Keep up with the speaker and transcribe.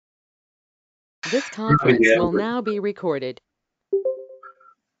This conference will now be recorded.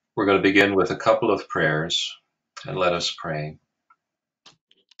 We're going to begin with a couple of prayers, and let us pray.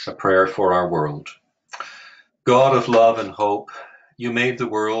 A prayer for our world. God of love and hope, you made the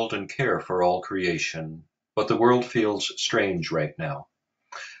world and care for all creation, but the world feels strange right now.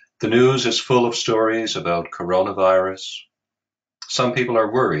 The news is full of stories about coronavirus. Some people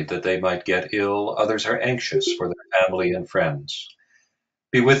are worried that they might get ill, others are anxious for their family and friends.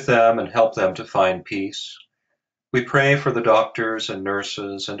 Be with them and help them to find peace. We pray for the doctors and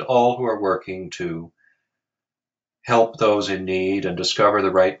nurses and all who are working to help those in need and discover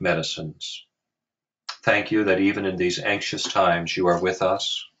the right medicines. Thank you that even in these anxious times you are with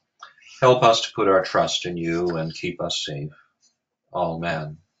us. Help us to put our trust in you and keep us safe.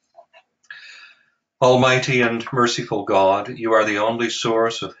 Amen. Almighty and merciful God, you are the only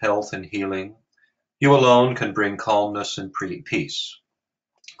source of health and healing. You alone can bring calmness and peace.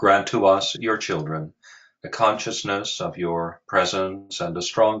 Grant to us, your children, a consciousness of your presence and a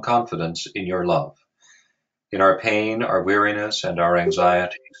strong confidence in your love. In our pain, our weariness, and our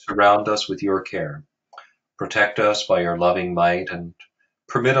anxiety, surround us with your care. Protect us by your loving might and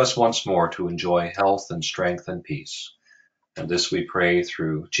permit us once more to enjoy health and strength and peace. And this we pray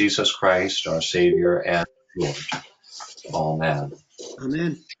through Jesus Christ, our Savior and Lord. Amen.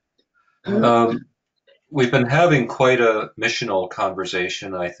 Amen. We've been having quite a missional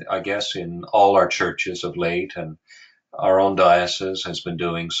conversation, I guess, in all our churches of late, and our own diocese has been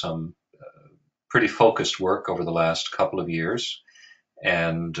doing some pretty focused work over the last couple of years,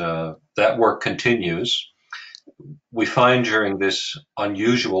 and that work continues. We find during this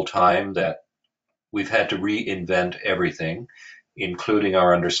unusual time that we've had to reinvent everything, including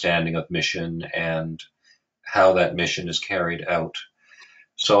our understanding of mission and how that mission is carried out.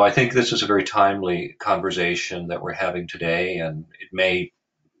 So I think this is a very timely conversation that we're having today, and it may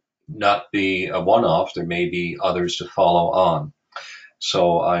not be a one-off. There may be others to follow on.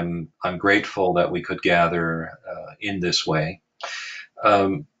 So I'm grateful that we could gather in this way.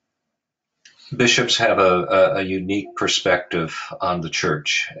 Bishops have a unique perspective on the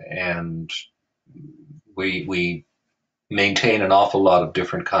church, and we maintain an awful lot of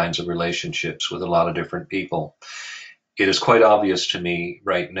different kinds of relationships with a lot of different people. It is quite obvious to me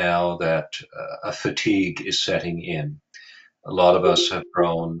right now that a fatigue is setting in. A lot of us have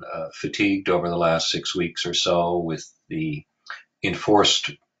grown fatigued over the last 6 weeks or so with the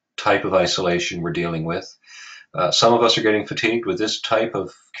enforced type of isolation we're dealing with. Some of us are getting fatigued with this type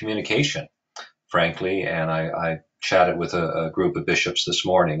of communication, frankly, and I chatted with a group of bishops this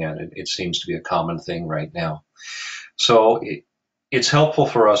morning, and it seems to be a common thing right now. So it's helpful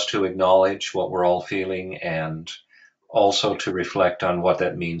for us to acknowledge what we're all feeling and also to reflect on what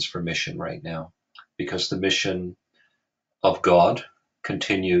that means for mission right now, because the mission of God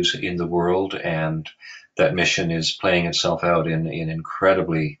continues in the world, and that mission is playing itself out in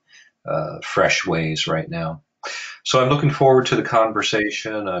incredibly fresh ways right now. So I'm looking forward to the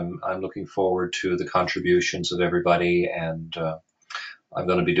conversation. I'm looking forward to the contributions of everybody, and I'm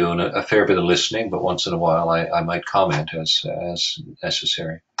going to be doing a fair bit of listening, but once in a while I might comment as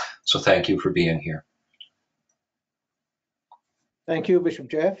necessary. So thank you for being here. Thank you, Bishop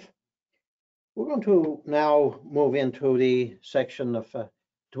Jeff. We're going to now move into the section of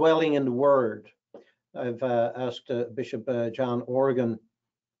dwelling in the Word. I've asked Bishop John Organ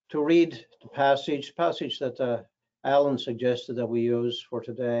to read the passage that Alan suggested that we use for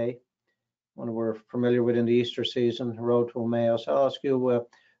today, when we're familiar with in the Easter season, Road to Emmaus. I'll ask you,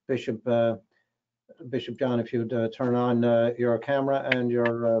 Bishop John, if you'd turn on your camera and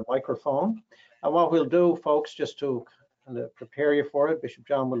your microphone. And what we'll do, folks, just to prepare you for it, Bishop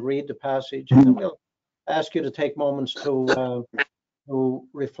John will read the passage, and then we'll ask you to take moments to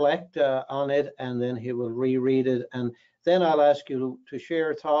reflect on it, and then he will reread it, and then I'll ask you to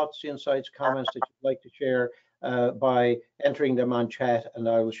share thoughts, insights, comments that you'd like to share by entering them on chat, and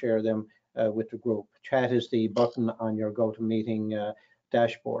I will share them with the group. Chat is the button on your GoToMeeting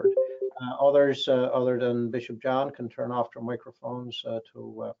dashboard. Others other than Bishop John can turn off their microphones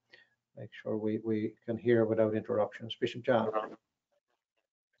to make sure we can hear without interruptions. Bishop John.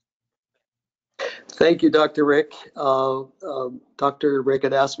 Thank you, Dr. Rick. Dr. Rick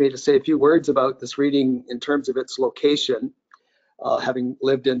had asked me to say a few words about this reading in terms of its location, having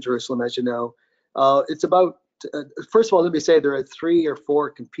lived in Jerusalem, as you know. It's about, first of all, let me say there are 3 or 4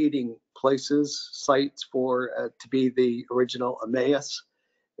 competing places, sites for to be the original Emmaus,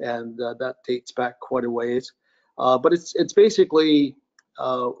 and that dates back quite a ways. But it's basically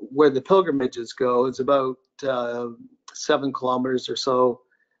where the pilgrimages go. It's about 7 kilometers or so,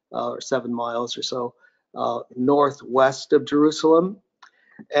 or 7 miles or so, northwest of Jerusalem.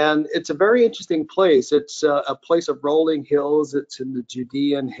 And it's a very interesting place. It's a place of rolling hills. It's in the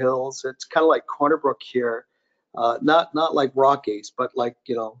Judean hills. It's kind of like Corner Brook here, not like Rockies, but like,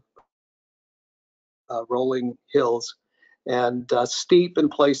 rolling hills, and steep in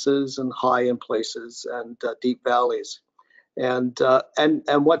places and high in places, and deep valleys. And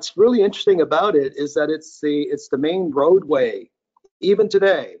what's really interesting about it is that it's the main roadway, even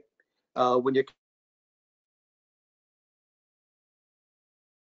today, when you're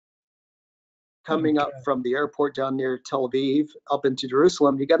coming up from the airport down near Tel Aviv up into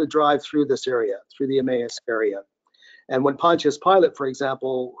Jerusalem, you got to drive through this area, through the Emmaus area. And when Pontius Pilate, for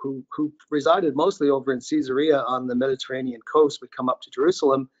example, who resided mostly over in Caesarea on the Mediterranean coast, would come up to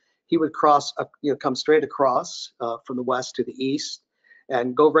Jerusalem, he would come straight across from the west to the east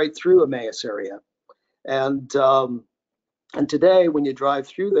and go right through Emmaus area. And today, when you drive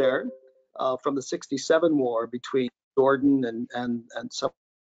through there from the '67 war between Jordan and some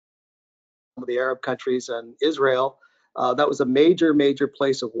of the Arab countries and Israel, that was a major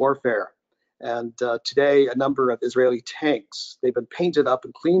place of warfare. And today, a number of Israeli tanks, they've been painted up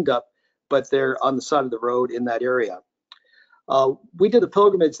and cleaned up, but they're on the side of the road in that area. We did a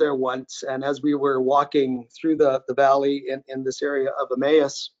pilgrimage there once, and as we were walking through the valley in this area of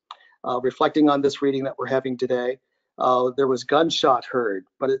Emmaus, reflecting on this reading that we're having today, there was gunshot heard,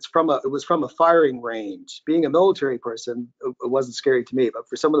 but it was from a firing range. Being a military person, it wasn't scary to me, but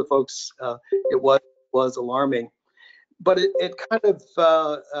for some of the folks, it was alarming. But it kind of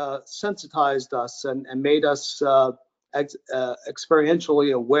sensitized us and made us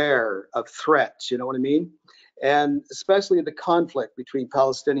experientially aware of threats, you know what I mean? And especially the conflict between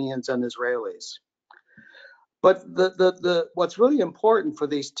Palestinians and Israelis. But what's really important for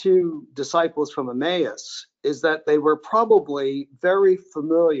these two disciples from Emmaus is that they were probably very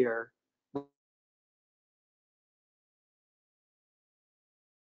familiar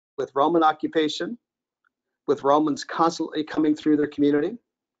with Roman occupation, with Romans constantly coming through their community,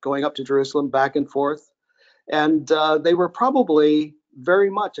 going up to Jerusalem, back and forth. And they were probably very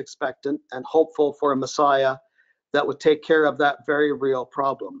much expectant and hopeful for a Messiah that would take care of that very real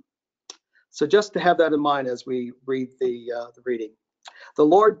problem. So just to have that in mind as we read the reading. The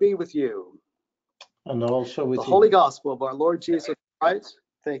Lord be with you. And also with the Holy Gospel of our Lord Jesus Christ.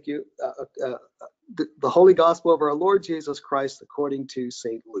 Thank you. The Holy Gospel of our Lord Jesus Christ according to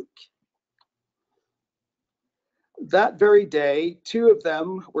St. Luke. That very day, two of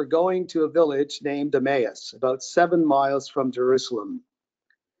them were going to a village named Emmaus, about 7 miles from Jerusalem,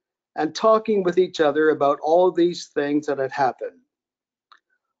 and talking with each other about all these things that had happened.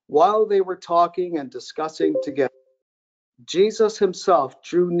 While they were talking and discussing together, Jesus himself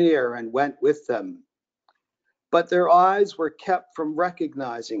drew near and went with them, but their eyes were kept from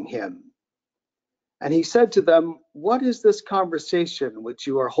recognizing him. And he said to them, "What is this conversation which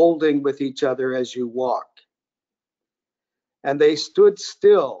you are holding with each other as you walk?" And they stood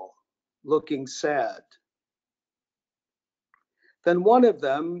still, looking sad. Then one of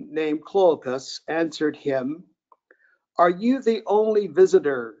them, named Clopas, answered him, "Are you the only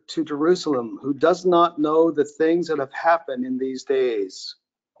visitor to Jerusalem who does not know the things that have happened in these days?"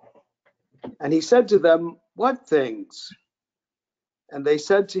 And he said to them, "What things?" And they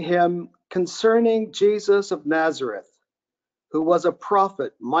said to him, "Concerning Jesus of Nazareth, who was a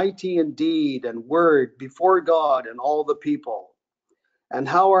prophet, mighty in deed and word before God and all the people, and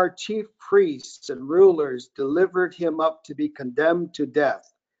how our chief priests and rulers delivered him up to be condemned to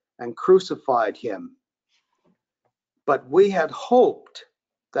death and crucified him. But we had hoped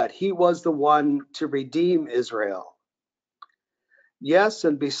that he was the one to redeem Israel. Yes,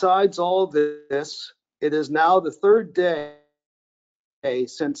 and besides all this, it is now the third day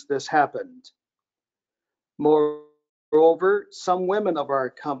since this happened. Moreover, some women of our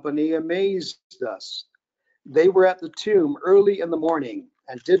company amazed us. They were at the tomb early in the morning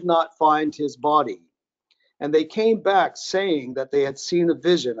and did not find his body. And they came back saying that they had seen a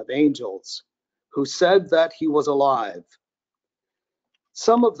vision of angels who said that he was alive.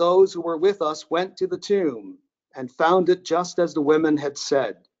 Some of those who were with us went to the tomb and found it just as the women had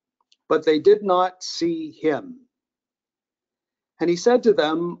said, but they did not see him." And he said to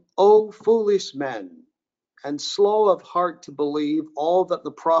them, "O foolish men, and slow of heart to believe all that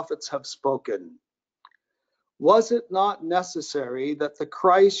the prophets have spoken. Was it not necessary that the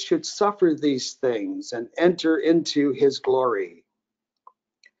Christ should suffer these things and enter into his glory?"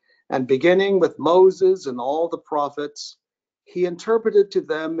 And beginning with Moses and all the prophets, he interpreted to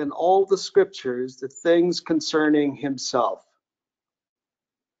them in all the scriptures the things concerning himself.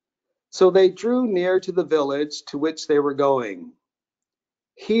 So they drew near to the village to which they were going.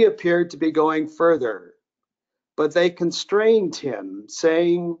 He appeared to be going further, But they constrained him,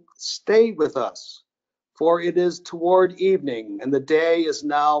 saying, "Stay with us, for it is toward evening, and the day is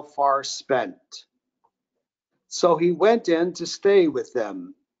now far spent." So he went in to stay with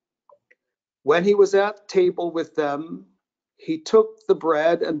them. When he was at table with them, he took the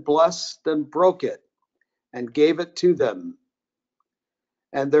bread and blessed and broke it and gave it to them.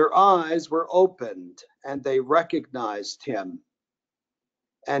 And their eyes were opened, and they recognized him,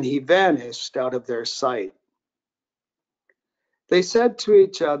 and he vanished out of their sight. They said to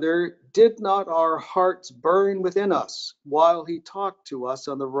each other, "Did not our hearts burn within us while he talked to us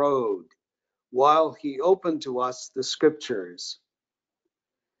on the road, while he opened to us the scriptures?"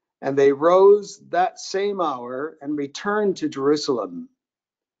 And they rose that same hour and returned to Jerusalem.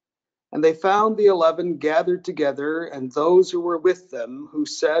 And they found the 11 gathered together, and those who were with them, who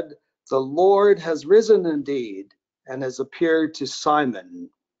said, "The Lord has risen indeed, and has appeared to Simon."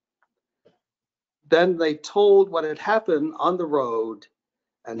 Then they told what had happened on the road,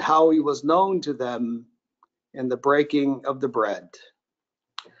 and how he was known to them in the breaking of the bread.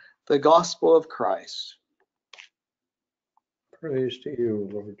 The Gospel of Christ. Praise to you,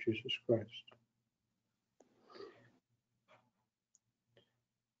 Lord Jesus Christ.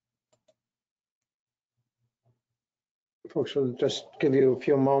 Folks, we'll just give you a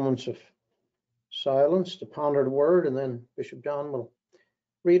few moments of silence to ponder the word, and then Bishop John will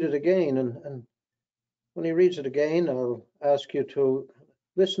read it again. And when he reads it again, I'll ask you to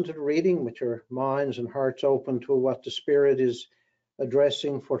listen to the reading with your minds and hearts open to what the Spirit is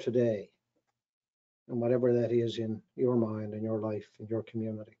addressing for today, and whatever that is in your mind, in your life, in your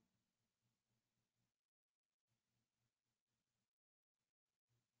community.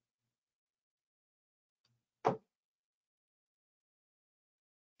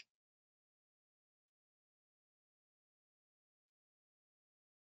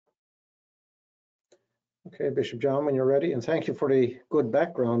 Okay, Bishop John, when you're ready, and thank you for the good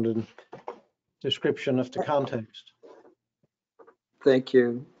background and description of the context. Thank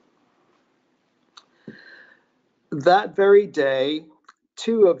you. That very day,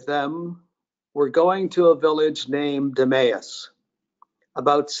 two of them were going to a village named Emmaus,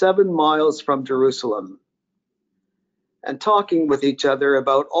 about 7 miles from Jerusalem, and talking with each other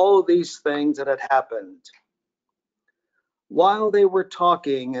about all these things that had happened. While they were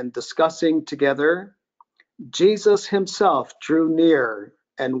talking and discussing together, Jesus himself drew near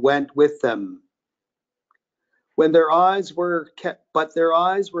and went with them. But their eyes were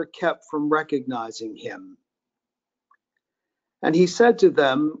kept from recognizing him. And he said to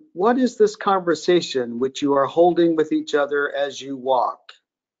them, "What is this conversation which you are holding with each other as you walk?"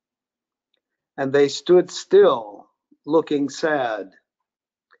 And they stood still, looking sad.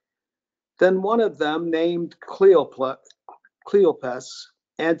 Then one of them, named Cleopas,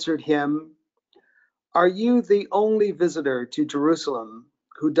 answered him, "Are you the only visitor to Jerusalem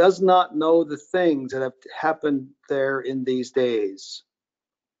who does not know the things that have happened there in these days?"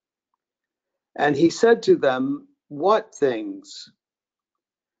 And he said to them, "What things?"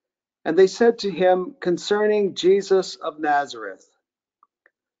 And they said to him, "Concerning Jesus of Nazareth,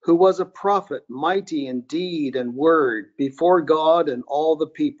 who was a prophet, mighty in deed and word before God and all the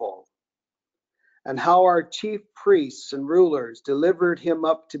people, and how our chief priests and rulers delivered him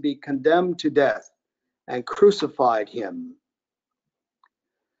up to be condemned to death and crucified him.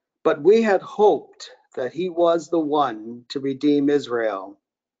 But we had hoped that he was the one to redeem Israel.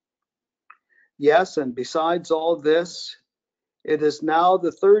 Yes, and besides all this, it is now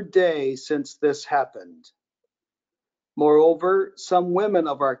the 3rd day since this happened. Moreover, some women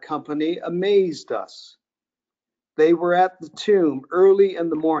of our company amazed us. They were at the tomb early in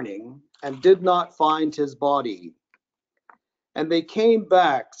the morning and did not find his body. And they came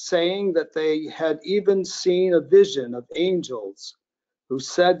back saying that they had even seen a vision of angels who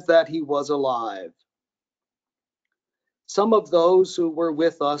said that he was alive. Some of those who were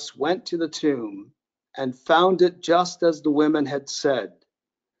with us went to the tomb and found it just as the women had said,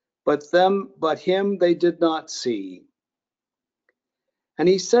 but him they did not see. And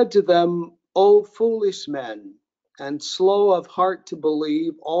he said to them, "O foolish men, and slow of heart to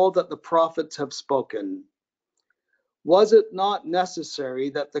believe all that the prophets have spoken. Was it not necessary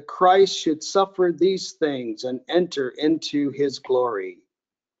that the Christ should suffer these things and enter into his glory?"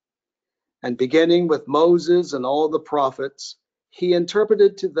 And beginning with Moses and all the prophets, he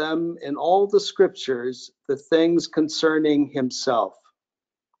interpreted to them in all the scriptures the things concerning himself.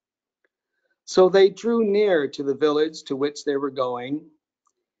 So they drew near to the village to which they were going.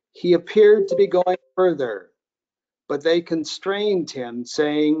 He appeared to be going further, but they constrained him,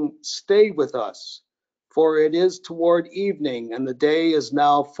 saying, "Stay with us, for it is toward evening, and the day is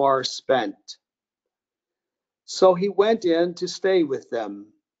now far spent." So he went in to stay with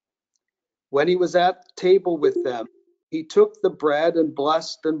them. When he was at table with them, he took the bread and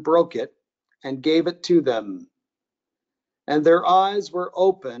blessed and broke it and gave it to them. And their eyes were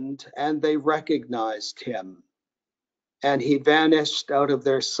opened and they recognized him. And he vanished out of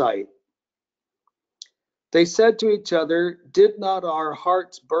their sight. They said to each other, "Did not our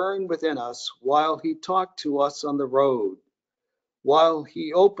hearts burn within us while he talked to us on the road, while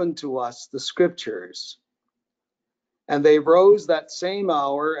he opened to us the scriptures?" And they rose that same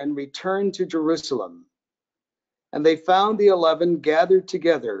hour and returned to Jerusalem. And they found the 11 gathered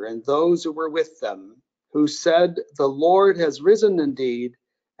together, and those who were with them, who said, "The Lord has risen indeed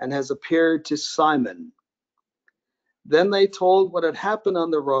and has appeared to Simon." Then they told what had happened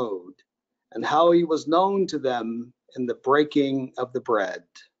on the road and how he was known to them in the breaking of the bread.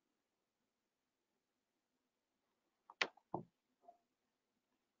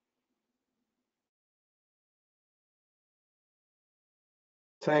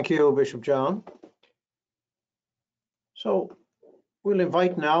 Thank you, Bishop John. So we'll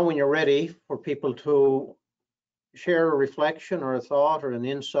invite now, when you're ready, for people to share a reflection or a thought or an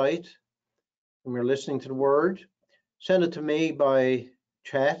insight when you're listening to the word. Send it to me by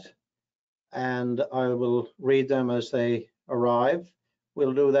chat, and I will read them as they arrive.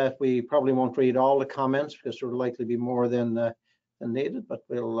 We'll do that. We probably won't read all the comments because there will likely be more than needed, but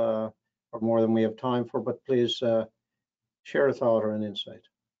we'll or more than we have time for. But please share a thought or an insight.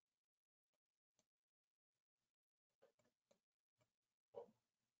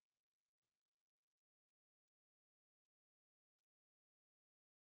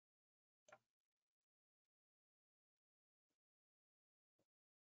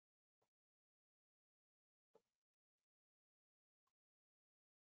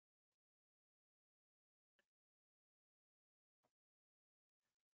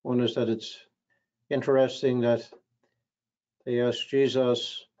 One is that it's interesting that they asked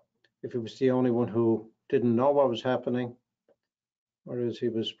Jesus if he was the only one who didn't know what was happening, whereas he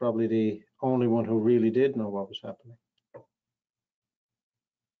was probably the only one who really did know what was happening.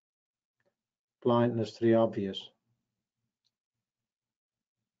 Blindness to the obvious.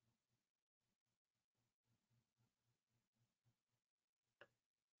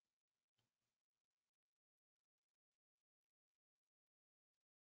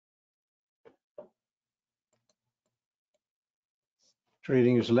 The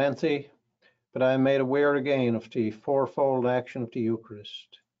reading is lengthy, but I am made aware again of the fourfold action of the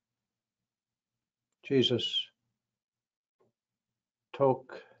Eucharist. Jesus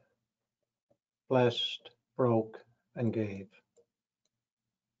took, blessed, broke, and gave.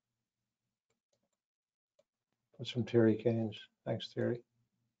 That's from Terry Keynes. Thanks, Terry.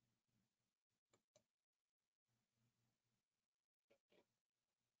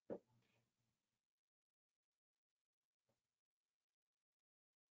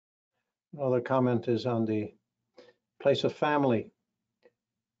 Another comment is on the place of family.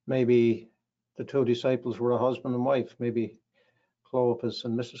 Maybe the two disciples were a husband and wife, maybe Clopas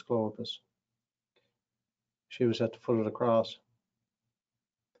and Mrs. Clopas. She was at the foot of the cross.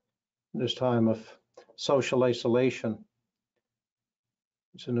 In this time of social isolation,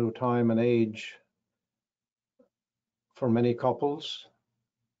 it's a new time and age for many couples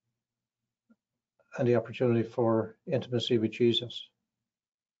and the opportunity for intimacy with Jesus.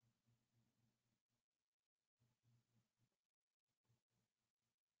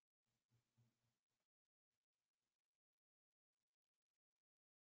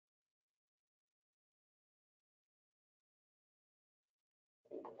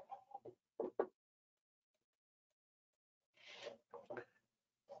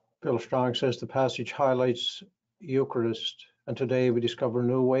 Bill Strong says the passage highlights Eucharist, and today we discover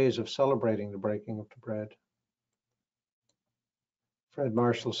new ways of celebrating the breaking of the bread. Fred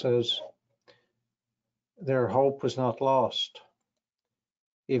Marshall says their hope was not lost,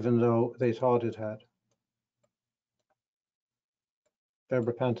 even though they thought it had.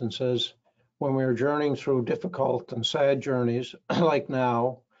 Deborah Panton says, when we are journeying through difficult and sad journeys like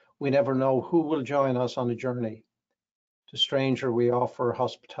now, we never know who will join us on the journey. The stranger we offer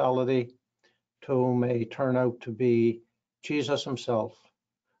hospitality to may turn out to be Jesus himself,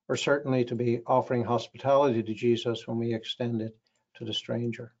 or certainly to be offering hospitality to Jesus when we extend it to the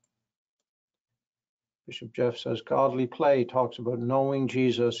stranger. Bishop Jeff says, godly play talks about knowing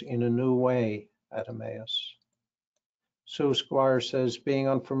Jesus in a new way at Emmaus. Sue Squire says, being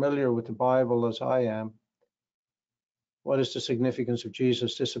unfamiliar with the Bible as I am, what is the significance of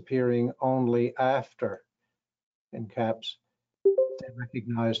Jesus disappearing only after, in caps, they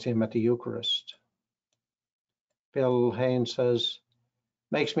recognized him at the Eucharist? Bill Haynes says,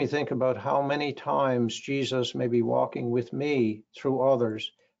 Makes me think about how many times Jesus may be walking with me through others,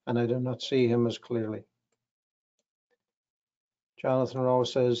 and I do not see him as clearly. Jonathan Rowe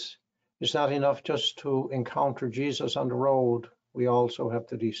says, it's not enough just to encounter Jesus on the road. We also have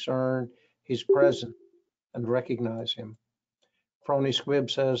to discern his presence and recognize him. Frony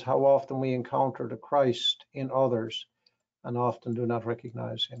Squibb says, how often we encounter the Christ in others and often do not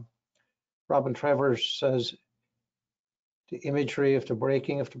recognize him. Robin Trevor says, the imagery of the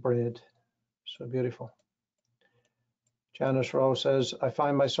breaking of the bread, so beautiful. Janice Rowe says, I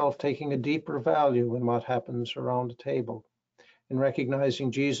find myself taking a deeper value in what happens around the table. In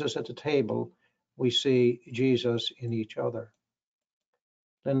recognizing Jesus at the table, we see Jesus in each other.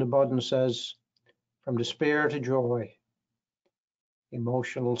 Linda Budden says, from despair to joy,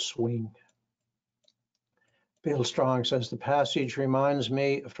 emotional swing. Bill Strong says, the passage reminds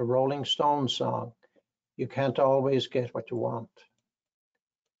me of the Rolling Stones song, you can't always get what you want.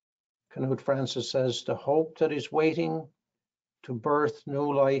 Knut Francis says, the hope that is waiting to birth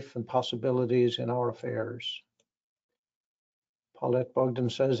new life and possibilities in our affairs. Paulette Bogdan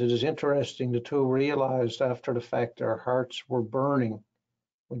says, it is interesting the two realized after the fact their hearts were burning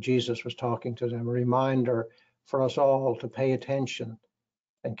when Jesus was talking to them, a reminder for us all to pay attention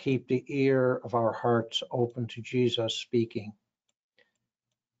and keep the ear of our hearts open to Jesus speaking.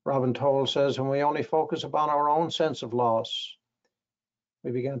 Robin Toll says, when we only focus upon our own sense of loss,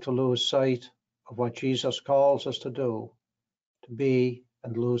 we begin to lose sight of what Jesus calls us to do, to be,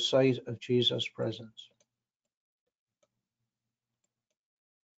 and lose sight of Jesus' presence.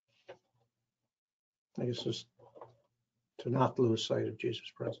 I guess it's to not lose sight of Jesus'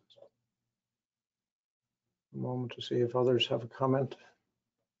 presence. A moment to see if others have a comment.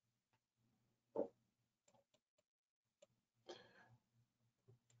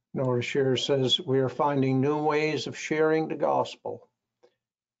 Nora Shearer says, we are finding new ways of sharing the gospel,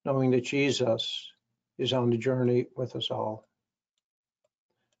 knowing that Jesus is on the journey with us all.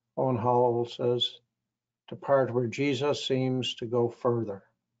 Owen Howell says, the part where Jesus seems to go further.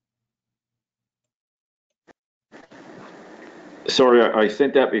 Sorry, I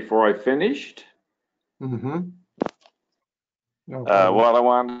sent that before I finished. Mm-hmm. No problem. What I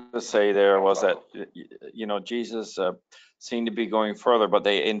wanted to say there was that, you know, Jesus seemed to be going further, but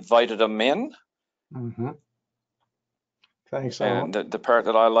they invited him in. Mm-hmm. Thanks, And Alan. the part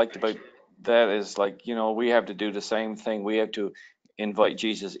that I liked about that is, like, you know, we have to do the same thing. We have to invite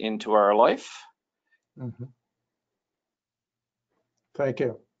Jesus into our life. Mm-hmm. Thank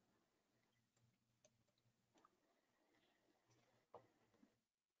you.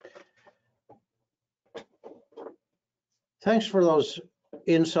 Thanks for those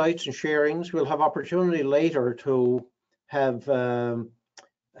insights and sharings. We'll have opportunity later to have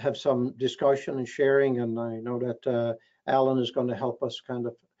some discussion and sharing, and I know that Alan is going to help us kind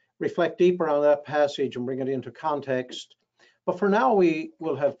of reflect deeper on that passage and bring it into context. But for now, we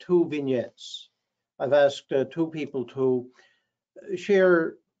will have two vignettes. I've asked two people to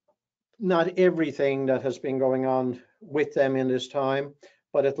share not everything that has been going on with them in this time,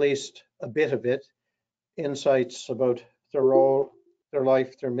 but at least a bit of it, insights about their role, their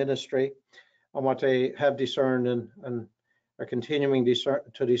life, their ministry, and what they have discerned and are continuing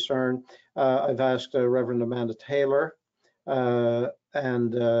to discern. I've asked Reverend Amanda Taylor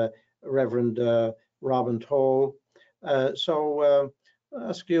and Reverend Robin Toll. So I'll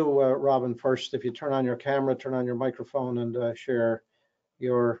ask you, Robin, first, if you turn on your camera, turn on your microphone, and share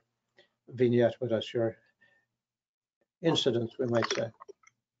your vignette with us, your incidents, we might say.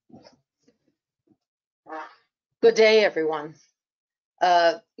 Good day, everyone.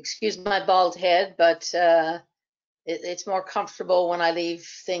 Excuse my bald head, but it's more comfortable when I leave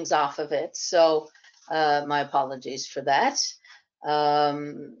things off of it. So my apologies for that.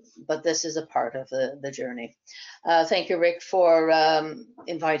 But this is a part of the journey. Thank you, Rick, for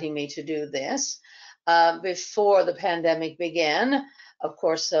inviting me to do this. Before the pandemic began, of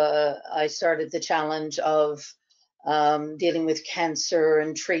course, I started the challenge of dealing with cancer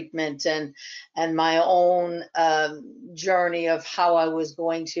and treatment and my own journey of how I was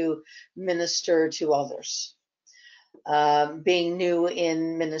going to minister to others. Being new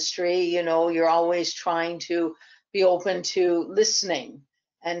in ministry, you know, you're always trying to be open to listening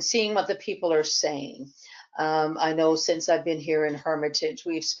and seeing what the people are saying. I know since I've been here in Hermitage,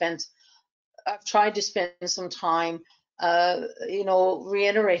 I've tried to spend some time, you know,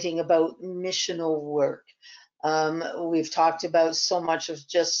 reiterating about missional work. We've talked about so much of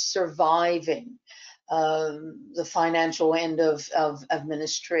just surviving the financial end of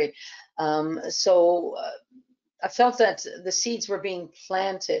ministry. So I felt that the seeds were being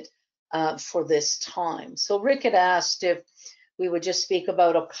planted for this time. So Rick had asked if we would just speak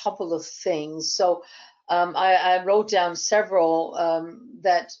about a couple of things. So I wrote down several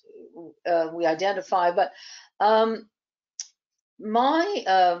that we identify, but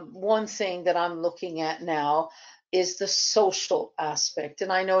my one thing that I'm looking at now is the social aspect.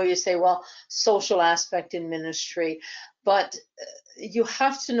 And I know you say, well, social aspect in ministry, but you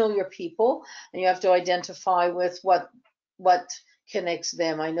have to know your people and you have to identify with what connects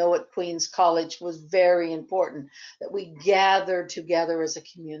them. I know at Queen's College was very important that we gathered together as a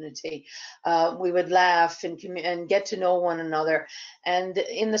community. We would laugh and get to know one another. And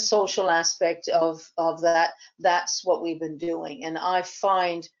in the social aspect of that, that's what we've been doing. And I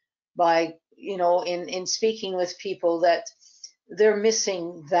find by, in speaking with people that they're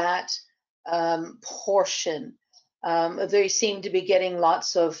missing that portion. They seem to be getting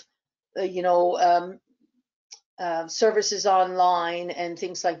lots of, services online and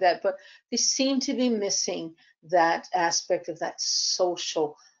things like that, but they seem to be missing that aspect of that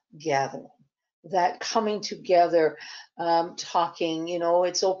social gathering, that coming together, talking.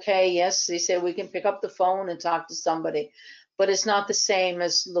 It's okay. Yes, they say we can pick up the phone and talk to somebody, but it's not the same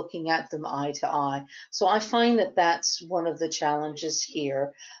as looking at them eye to eye. So I find that that's one of the challenges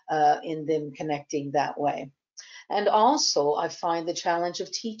here in them connecting that way. And also, I find the challenge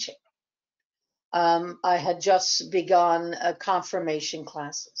of teaching. I had just begun confirmation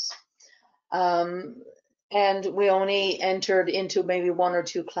classes. And we only entered into maybe one or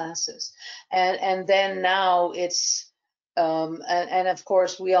two classes. And then now it's, and of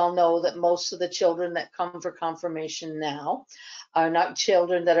course, we all know that most of the children that come for confirmation now are not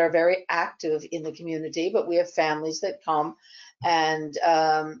children that are very active in the community, but we have families that come and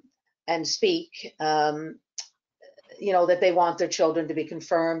speak. That they want their children to be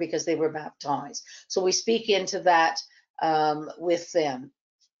confirmed because they were baptized. So we speak into that with them.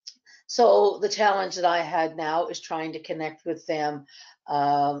 So the challenge that I had now is trying to connect with them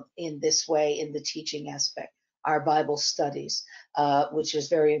in this way, in the teaching aspect, our Bible studies, which is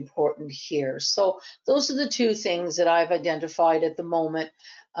very important here. So those are the two things that I've identified at the moment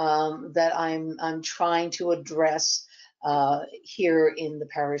that I'm trying to address here in the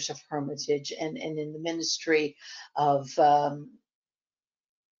parish of Hermitage and in the ministry of the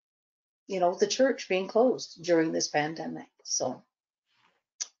church being closed during this pandemic. So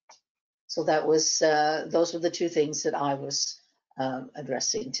that was those were the two things that I was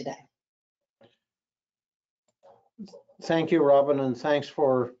addressing today. Thank you, Robin, and thanks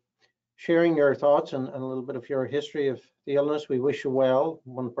for sharing your thoughts and a little bit of your history of the illness. We wish you well.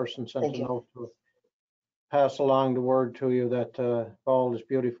 One person sent Thank a you. note to pass along the word to you that bald is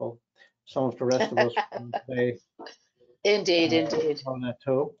beautiful. Some of the rest of us say Indeed. on that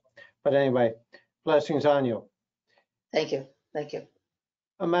too. But anyway, blessings on you. Thank you.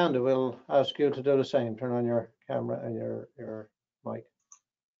 Amanda, we'll ask you to do the same. Turn on your camera and your mic.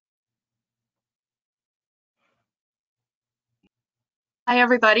 Hi,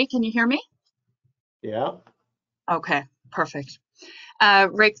 everybody. Can you hear me? Yeah. Okay, perfect.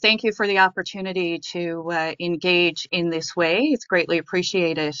 Rick, thank you for the opportunity to engage in this way. It's greatly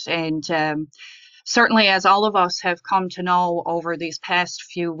appreciated. And certainly, as all of us have come to know over these past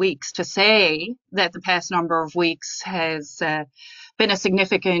few weeks, to say that the past number of weeks has been a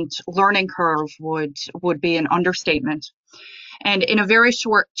significant learning curve would be an understatement. And in a very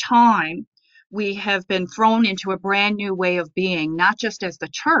short time, we have been thrown into a brand new way of being, not just as the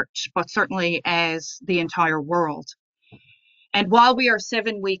church, but certainly as the entire world. And while we are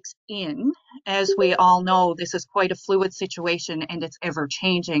 7 weeks in, as we all know, this is quite a fluid situation and it's ever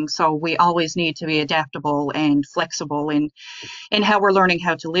changing. So we always need to be adaptable and flexible in how we're learning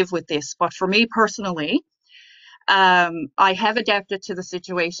how to live with this. But for me personally, I have adapted to the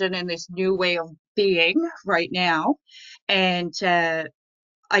situation and this new way of being right now. And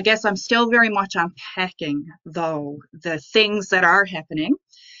I guess I'm still very much unpacking, though, the things that are happening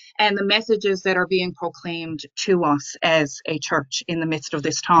and the messages that are being proclaimed to us as a church in the midst of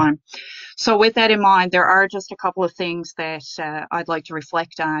this time. So with that in mind, there are just a couple of things that I'd like to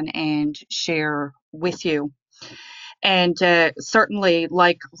reflect on and share with you. And certainly,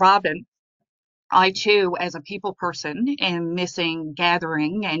 like Robin, I too, as a people person, am missing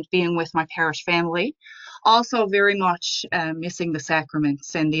gathering and being with my parish family. Also, very much missing the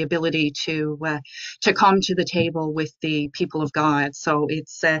sacraments and the ability to come to the table with the people of God. So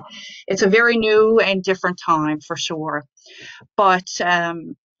it's a very new and different time for sure. But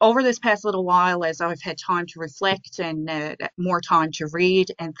over this past little while, as I've had time to reflect and more time to read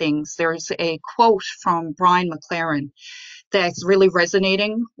and things, there's a quote from Brian McLaren that's really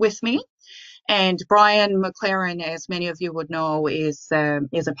resonating with me. And Brian McLaren, as many of you would know, is a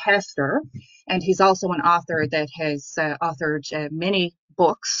pastor, and he's also an author that has authored many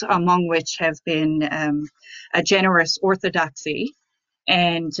books, among which have been A Generous Orthodoxy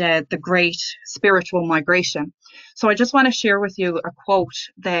and The Great Spiritual Migration. So I just want to share with you a quote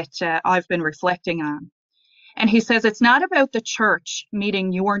that I've been reflecting on. And he says, it's not about the church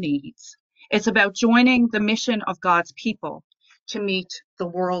meeting your needs. It's about joining the mission of God's people to meet the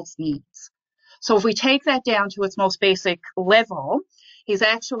world's needs. So if we take that down to its most basic level, he's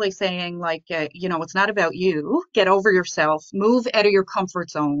actually saying, like, it's not about you. Get over yourself, move out of your comfort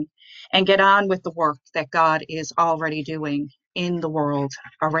zone, and get on with the work that God is already doing in the world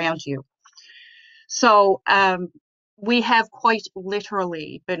around you. So we have quite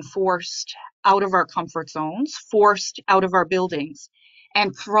literally been forced out of our comfort zones, forced out of our buildings,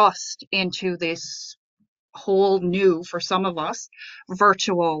 and thrust into this whole new, for some of us,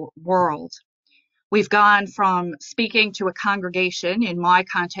 virtual world. We've gone from speaking to a congregation, in my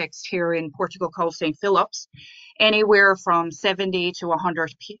context here in Portugal Cove St. Philip's, anywhere from 70 to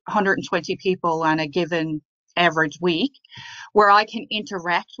 120 people on a given average week, where I can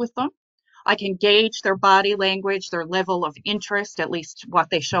interact with them. I can gauge their body language, their level of interest, at least what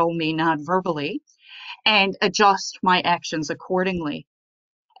they show me non-verbally, and adjust my actions accordingly.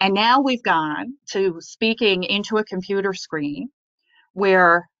 And now we've gone to speaking into a computer screen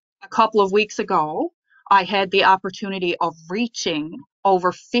where a couple of weeks ago, I had the opportunity of reaching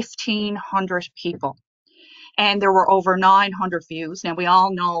over 1,500 people. And there were over 900 views. Now, we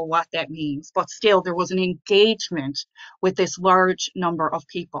all know what that means, but still, there was an engagement with this large number of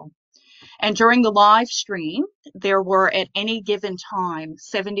people. And during the live stream, there were at any given time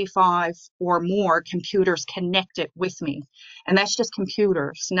 75 or more computers connected with me. And that's just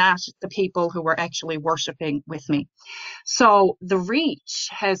computers, not the people who were actually worshiping with me. So the reach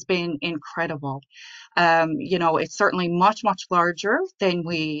has been incredible. It's certainly much, much larger than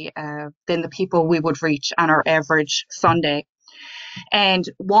the people we would reach on our average Sunday. And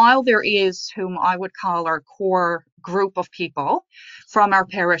while there is whom I would call our core group of people from our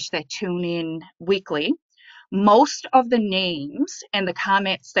parish that tune in weekly, most of the names and the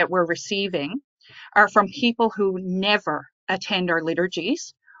comments that we're receiving are from people who never attend our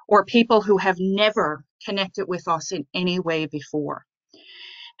liturgies or people who have never connected with us in any way before.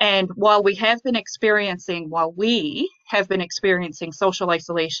 And while we have been experiencing social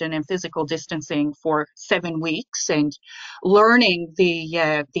isolation and physical distancing for 7 weeks and learning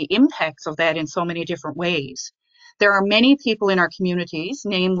the impacts of that in so many different ways, there are many people in our communities,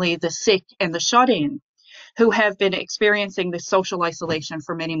 namely the sick and the shut-in, who have been experiencing this social isolation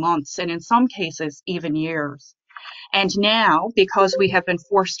for many months and in some cases even years. And now, because we have been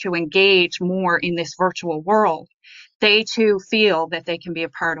forced to engage more in this virtual world, they too feel that they can be a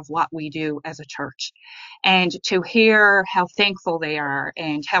part of what we do as a church. And to hear how thankful they are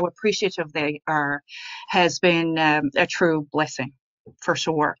and how appreciative they are has been a true blessing, for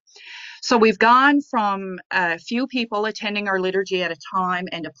sure. So we've gone from a few people attending our liturgy at a time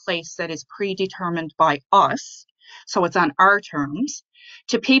and a place that is predetermined by us, so it's on our terms,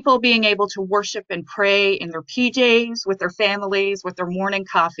 to people being able to worship and pray in their PJs, with their families, with their morning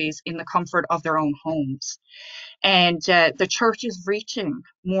coffees, in the comfort of their own homes. And the church is reaching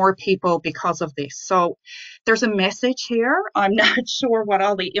more people because of this. So there's a message here. I'm not sure what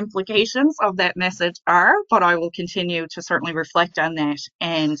all the implications of that message are, but I will continue to certainly reflect on that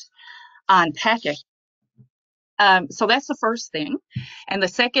and unpack it. So that's the first thing. And the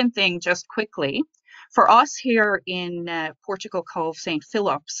second thing, just quickly, for us here in Portugal Cove St.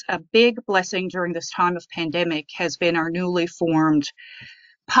 Philip's, a big blessing during this time of pandemic has been our newly formed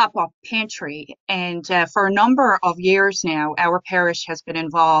pop-up pantry. And for a number of years now, our parish has been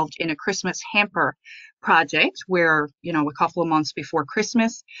involved in a Christmas hamper project where, a couple of months before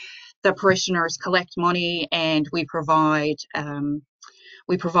Christmas, the parishioners collect money and we provide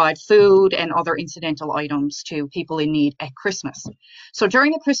food and other incidental items to people in need at Christmas. So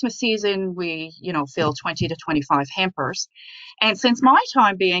during the Christmas season, we, fill 20 to 25 hampers. And since my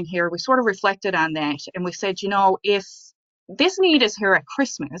time being here, we sort of reflected on that and we said, if this need is here at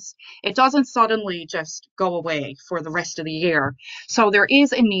Christmas, it doesn't suddenly just go away for the rest of the year. So there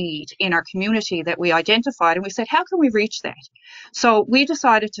is a need in our community that we identified and we said, how can we reach that? So we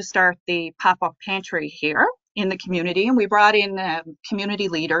decided to start the pop-up pantry here in the community, and we brought in community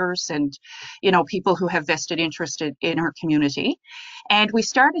leaders and people who have vested interest in our community, and we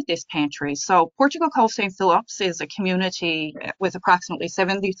started this pantry. So Portugal Cove St. Philip's is a community with approximately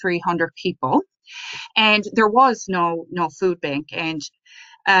 7,300 people, and there was no food bank, and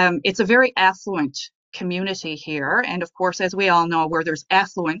it's a very affluent community here. And of course, as we all know, where there's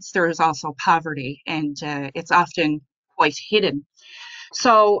affluence, there is also poverty, and it's often quite hidden.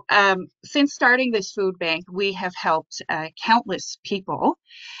 So since starting this food bank, we have helped countless people.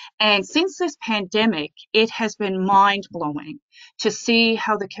 And since this pandemic, it has been mind-blowing to see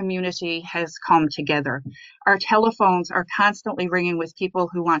how the community has come together. Our telephones are constantly ringing with people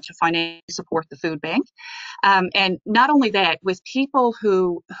who want to financially support the food bank. And not only that, with people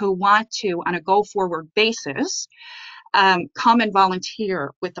who want to, on a go-forward basis, come and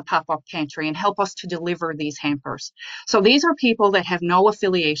volunteer with the pop-up pantry and help us to deliver these hampers. So these are people that have no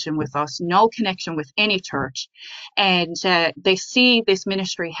affiliation with us, no connection with any church, and they see this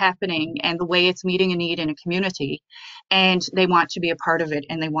ministry happening and the way it's meeting a need in a community, and they want to be a part of it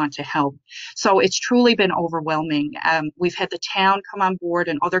and they want to help. So it's truly been overwhelming. We've had the town come on board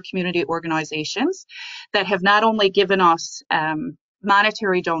and other community organizations that have not only given us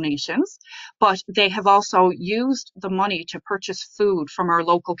monetary donations, but they have also used the money to purchase food from our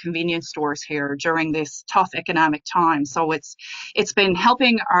local convenience stores here during this tough economic time. So it's been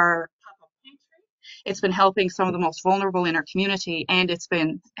helping our pop-up pantry, it's been helping some of the most vulnerable in our community, and it's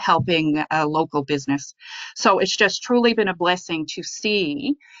been helping local business. So it's just truly been a blessing to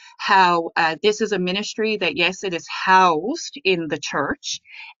see how this is a ministry that, yes, it is housed in the church,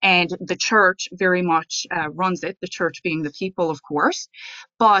 and the church very much runs it, the church being the people, of course.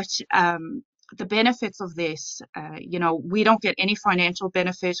 But the benefits of this, we don't get any financial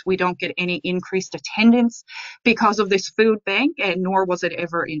benefits. We don't get any increased attendance because of this food bank, and nor was it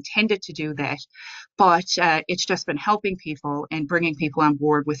ever intended to do that. But it's just been helping people and bringing people on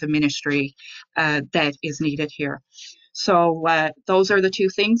board with a ministry that is needed here. So those are the two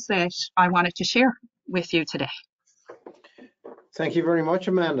things that I wanted to share with you today. Thank you very much,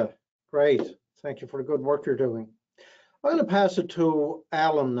 Amanda. Great. Thank you for the good work you're doing. I'm going to pass it to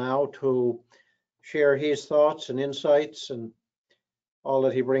Alan now to share his thoughts and insights and all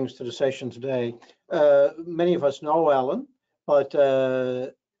that he brings to the session today. Many of us know Alan, but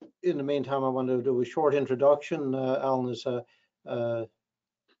in the meantime, I want to do a short introduction. Alan is a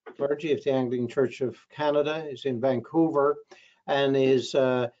clergy of the Anglican Church of Canada. He's in Vancouver and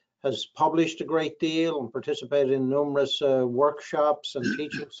has published a great deal and participated in numerous workshops and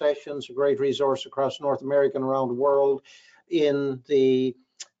teaching sessions, a great resource across North America and around the world in the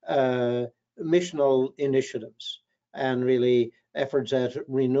missional initiatives and really efforts at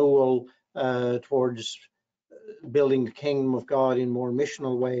renewal towards building the kingdom of God in more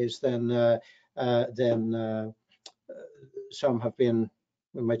missional ways than some have been,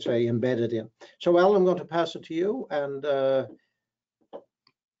 we might say, embedded in. So, Alan, I'm going to pass it to you, and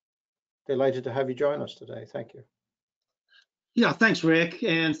delighted to have you join us today. Thank you. Yeah, thanks, Rick,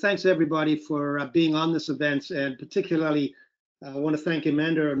 and thanks everybody for being on this event, and particularly I want to thank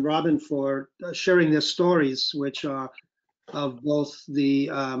Amanda and Robin for sharing their stories, which are of both the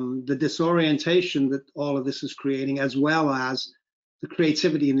disorientation that all of this is creating, as well as the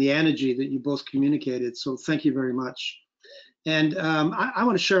creativity and the energy that you both communicated. So thank you very much. And I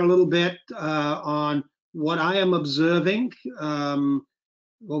want to share a little bit on what I am observing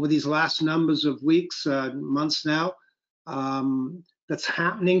over these last numbers of weeks, months now, that's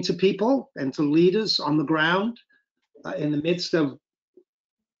happening to people and to leaders on the ground in the midst of,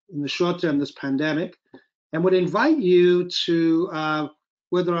 in the short term, this pandemic, and would invite you to,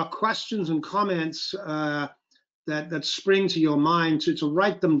 where there are questions and comments that spring to your mind, to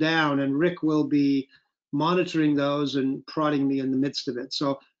write them down, and Rick will be monitoring those and prodding me in the midst of it.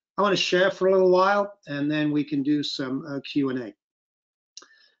 So I want to share for a little while, and then we can do some Q&A.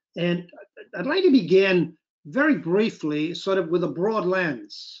 And I'd like to begin very briefly, sort of with a broad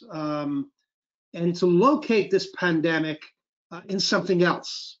lens, and to locate this pandemic in something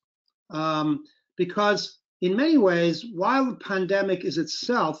else. Because in many ways, while the pandemic is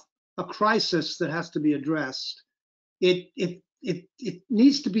itself a crisis that has to be addressed, it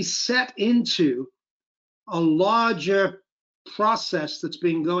needs to be set into a larger process that's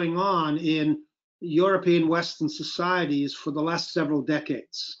been going on in European Western societies for the last several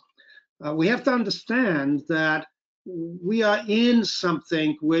decades. We have to understand that we are in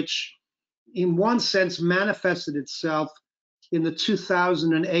something which, in one sense, manifested itself in the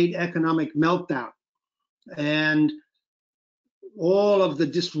 2008 economic meltdown and all of the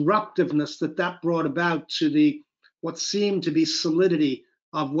disruptiveness that brought about to the what seemed to be solidity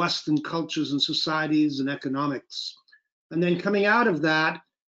of Western cultures and societies and economics. And then coming out of that,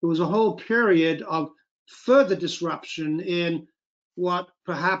 there was a whole period of further disruption in what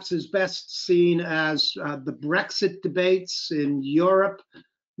perhaps is best seen as the Brexit debates in Europe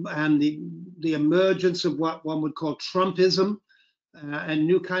and the emergence of what one would call Trumpism and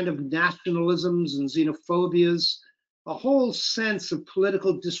new kind of nationalisms and xenophobias, a whole sense of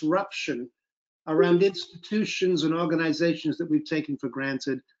political disruption around institutions and organizations that we've taken for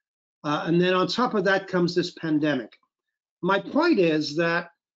granted. And then on top of that comes this pandemic. My point is that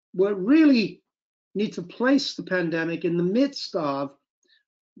we really need to place the pandemic in the midst of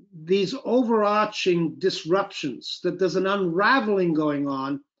these overarching disruptions, that there's an unraveling going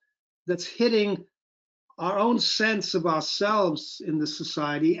on that's hitting our own sense of ourselves in the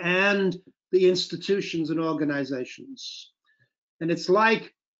society and the institutions and organizations. And it's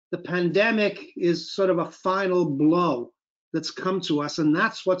like the pandemic is sort of a final blow that's come to us, and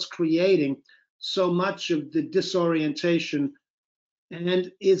that's what's creating so much of the disorientation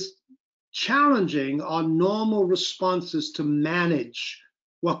and is challenging our normal responses to manage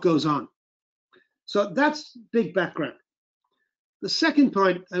what goes on. So that's big background. The second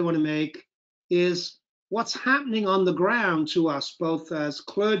point I want to make is what's happening on the ground to us, both as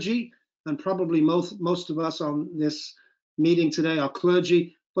clergy, and probably most of us on this meeting today are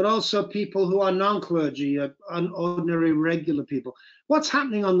clergy, but also people who are non-clergy, ordinary, regular people. What's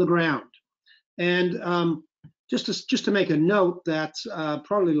happening on the ground? And just to make a note that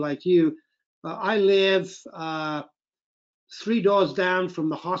probably like you, I live 3 doors down from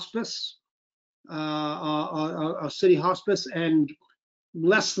the hospice, our city hospice, and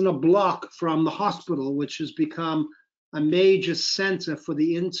less than a block from the hospital, which has become a major center for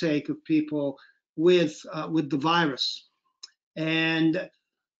the intake of people with the virus. And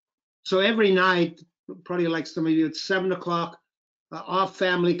so every night, probably like some of you, at 7 o'clock, our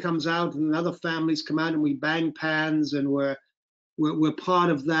family comes out and other families come out and we bang pans, and we're part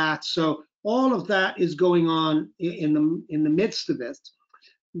of that. So all of that is going on in the midst of it.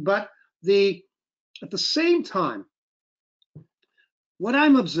 But at the same time, what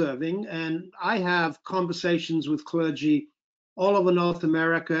I'm observing, and I have conversations with clergy all over North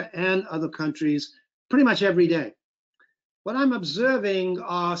America and other countries pretty much every day. What I'm observing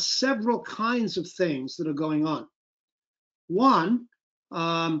are several kinds of things that are going on. One,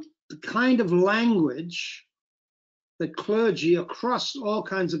 the kind of language that clergy across all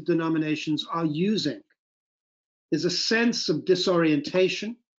kinds of denominations are using is a sense of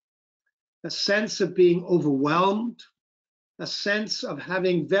disorientation, a sense of being overwhelmed, a sense of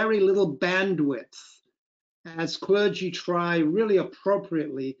having very little bandwidth as clergy try really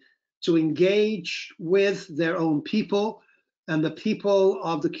appropriately to engage with their own people and the people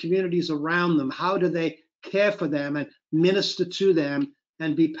of the communities around them. How do they care for them and minister to them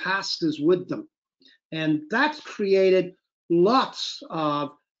and be pastors with them? And that's created lots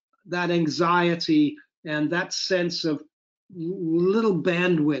of that anxiety and that sense of little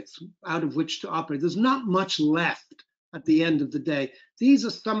bandwidth out of which to operate. There's not much left at the end of the day. These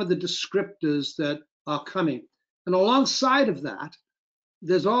are some of the descriptors that are coming. And alongside of that,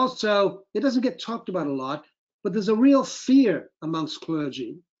 there's also, it doesn't get talked about a lot, but there's a real fear amongst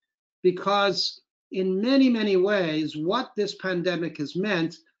clergy, because in many, many ways, what this pandemic has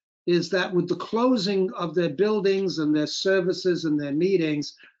meant is that with the closing of their buildings and their services and their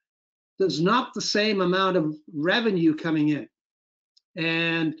meetings, there's not the same amount of revenue coming in.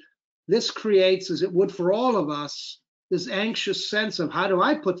 And this creates, as it would for all of us, this anxious sense of, how do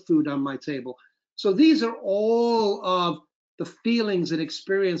I put food on my table? So these are all of the feelings and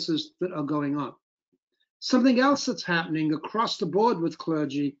experiences that are going on. Something else that's happening across the board with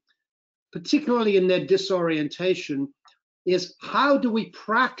clergy, particularly in their disorientation, is how do we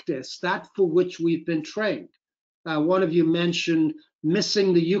practice that for which we've been trained? One of you mentioned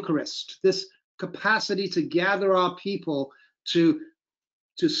missing the Eucharist, this capacity to gather our people, to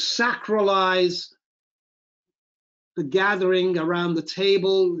sacralize the gathering around the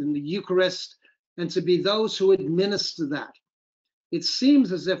table in the Eucharist, and to be those who administer that. It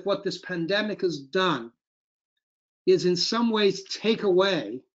seems as if what this pandemic has done is in some ways take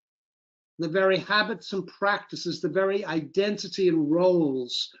away the very habits and practices, the very identity and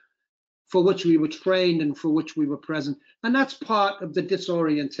roles for which we were trained and for which we were present. And that's part of the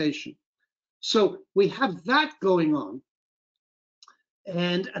disorientation. So we have that going on.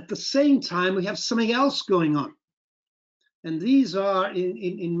 And at the same time, we have something else going on. And these are,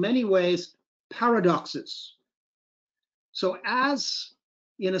 in many ways, paradoxes. So as,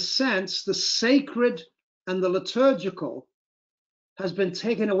 in a sense, the sacred and the liturgical has been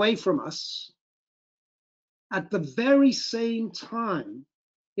taken away from us, at the very same time,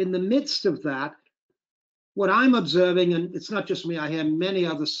 in the midst of that, what I'm observing, and it's not just me, I hear many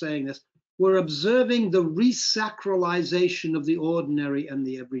others saying this, we're observing the resacralization of the ordinary and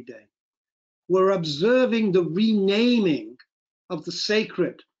the everyday. We're observing the renaming of the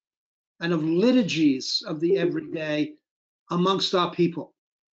sacred and of liturgies of the everyday amongst our people.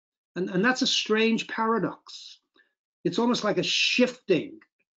 And that's a strange paradox. It's almost like a shifting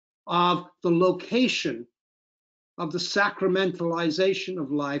of the location of the sacramentalization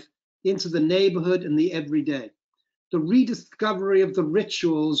of life into the neighborhood and the everyday. The rediscovery of the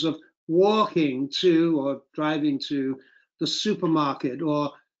rituals of walking to or driving to the supermarket,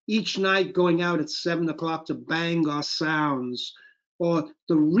 or each night going out at 7 o'clock to bang our sounds, or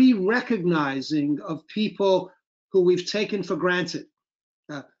the re-recognizing of people who we've taken for granted.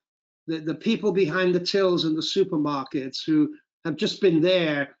 The people behind the tills in the supermarkets who have just been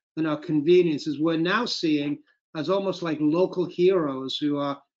there in our conveniences, we're now seeing as almost like local heroes who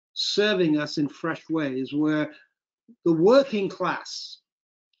are serving us in fresh ways, where the working class,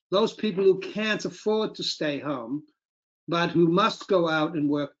 those people who can't afford to stay home, but who must go out and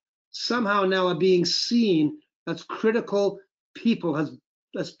work, somehow now are being seen as critical people,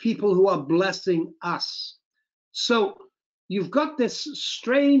 as people who are blessing us. So you've got this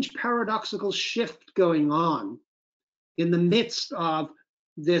strange paradoxical shift going on in the midst of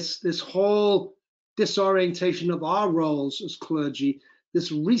this whole disorientation of our roles as clergy,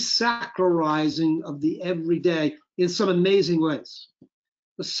 this resacralizing of the everyday in some amazing ways.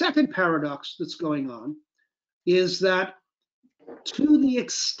 The second paradox that's going on is that to the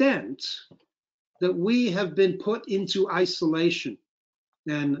extent that we have been put into isolation,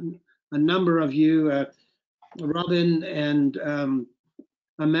 and a number of you, Robin and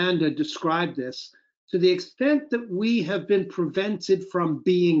Amanda described this, to the extent that we have been prevented from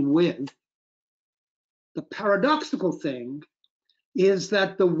being with, the paradoxical thing is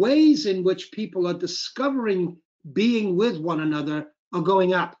that the ways in which people are discovering being with one another are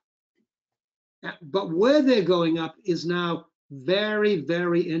going up. But where they're going up is now very,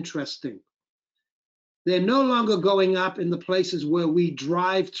 very interesting. They're no longer going up in the places where we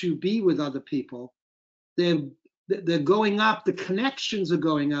drive to be with other people. They're going up, the connections are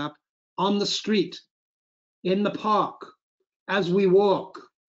going up on the street, in the park, as we walk.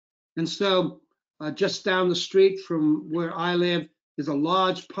 And so just down the street from where I live is a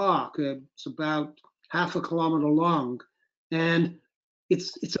large park. It's about half a kilometer long. And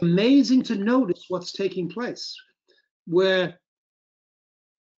it's amazing to notice what's taking place. We're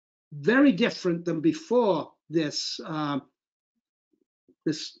very different than before this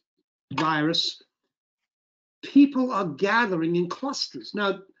virus. People are gathering in clusters.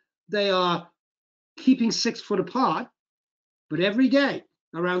 Now, they are keeping 6 foot apart, but every day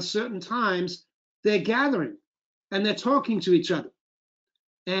around certain times, they're gathering and they're talking to each other.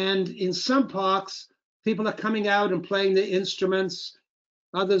 And in some parks, people are coming out and playing their instruments.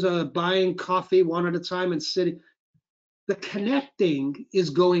 Others are buying coffee one at a time and sitting. The connecting is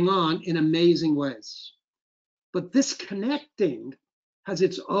going on in amazing ways. But this connecting has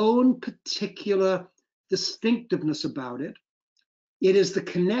its own particular distinctiveness about it. It is the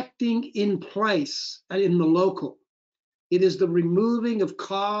connecting in place and in the local. It is the removing of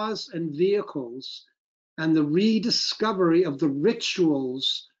cars and vehicles and the rediscovery of the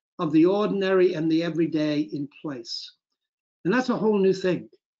rituals of the ordinary and the everyday in place. And that's a whole new thing.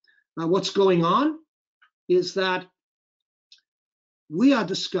 What's going on is that we are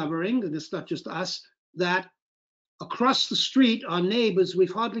discovering, and it's not just us, that across the street, our neighbors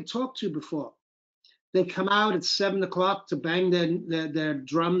we've hardly talked to before. They come out at 7 o'clock to bang their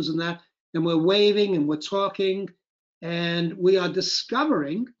drums and that, and we're waving and we're talking, and we are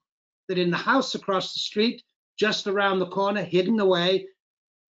discovering that in the house across the street, just around the corner, hidden away,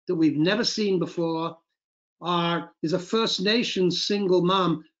 that we've never seen before, is a First Nations single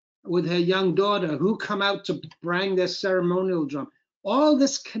mom with her young daughter who come out to bang their ceremonial drum. All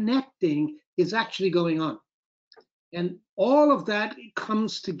this connecting is actually going on. And all of that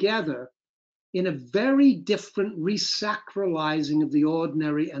comes together in a very different resacralizing of the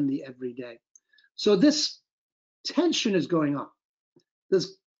ordinary and the everyday. So this tension is going on.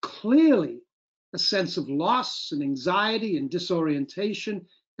 There's clearly a sense of loss and anxiety and disorientation,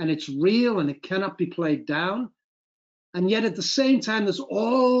 and it's real and it cannot be played down. And yet at the same time, there's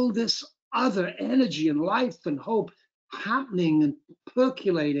all this other energy and life and hope happening and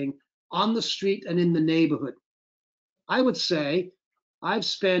percolating on the street and in the neighborhood. I would say I've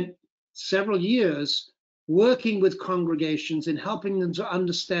spent several years working with congregations and helping them to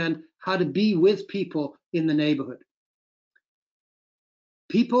understand how to be with people in the neighborhood.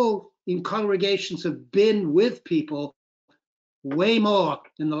 People in congregations have been with people way more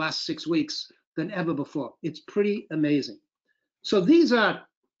in the last 6 weeks than ever before. It's pretty amazing. So these are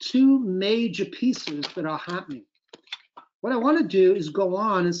two major pieces that are happening. What I want to do is go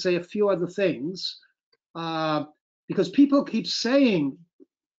on and say a few other things, because people keep saying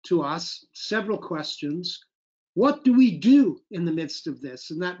to us several questions. What do we do in the midst of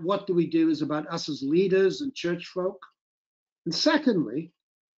this? And that what do we do is about us as leaders and church folk. And secondly,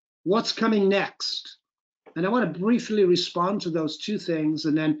 what's coming next? And I want to briefly respond to those two things,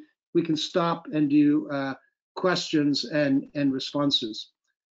 and then we can stop and do questions and responses.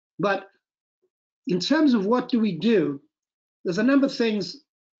 But in terms of what do we do, there's a number of things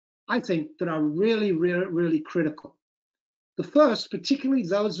I think that are really, really, really critical. The first, particularly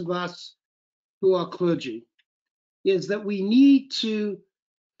those of us who are clergy, is that we need to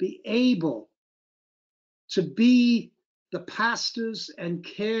be able to be the pastors and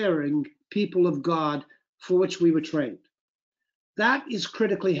caring people of God for which we were trained. That is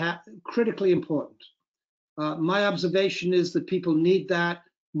critically important. My observation is that people need that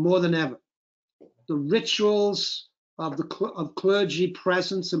more than ever. The rituals of clergy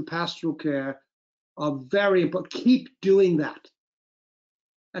presence and pastoral care are very important. Keep doing that.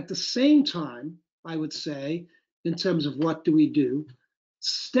 At the same time, I would say, in terms of what do we do,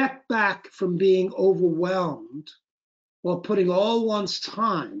 step back from being overwhelmed or putting all one's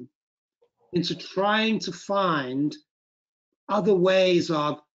time into trying to find other ways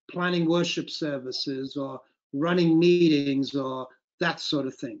of planning worship services or running meetings or that sort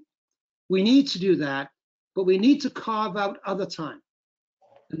of thing. We need to do that, but we need to carve out other time.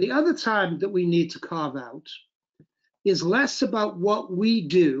 And the other time that we need to carve out is less about what we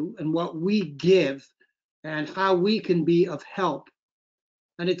do and what we give and how we can be of help.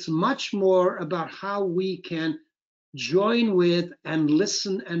 And it's much more about how we can join with and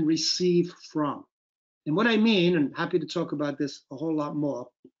listen and receive from. And what I mean, and happy to talk about this a whole lot more,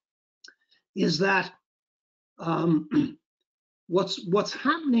 is that what's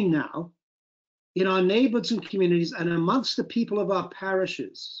happening now in our neighborhoods and communities and amongst the people of our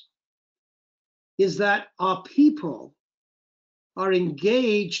parishes is that our people are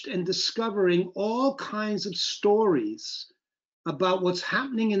engaged and discovering all kinds of stories about what's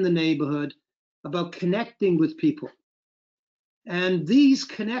happening in the neighborhood, about connecting with people. And these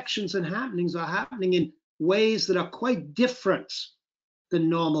connections and happenings are happening in ways that are quite different than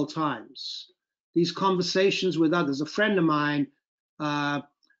normal times. These conversations with others. A friend of mine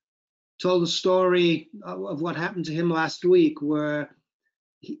told a story of what happened to him last week, where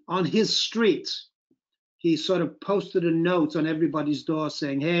on his street, he sort of posted a note on everybody's door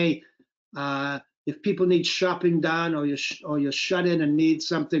saying, hey, if people need shopping done or you're shut in and need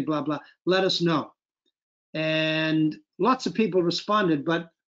something, blah, blah, let us know. And lots of people responded, but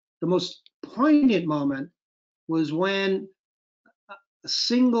the most poignant moment was when a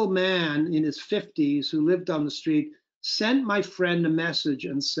single man in his 50s who lived on the street sent my friend a message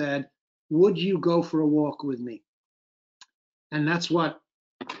and said, would you go for a walk with me? And that's what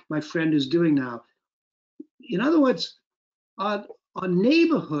my friend is doing now. In other words, our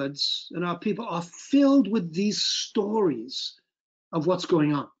neighborhoods and our people are filled with these stories of what's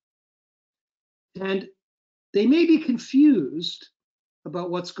going on. And they may be confused about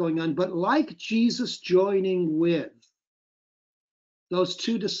what's going on, but like Jesus joining with those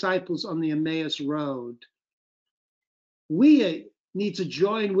two disciples on the Emmaus Road, we need to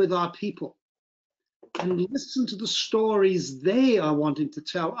join with our people and listen to the stories they are wanting to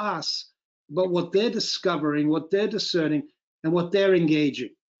tell us about what they're discovering, what they're discerning, and what they're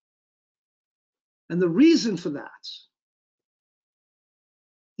engaging. And the reason for that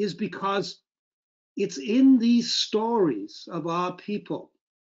is because it's in these stories of our people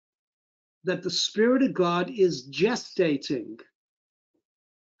that the Spirit of God is gestating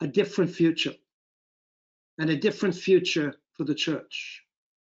a different future, and a different future for the church.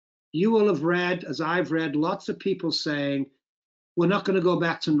 You will have read, as I've read, lots of people saying, we're not going to go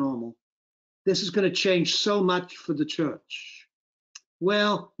back to normal. This is going to change so much for the church.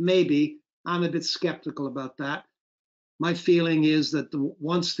 Well, maybe. I'm a bit skeptical about that. My feeling is that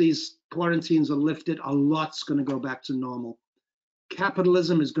once these quarantines are lifted, a lot's going to go back to normal.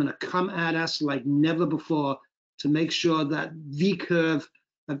 Capitalism is going to come at us like never before to make sure that the curve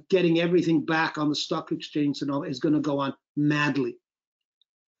of getting everything back on the stock exchange and all is going to go on madly.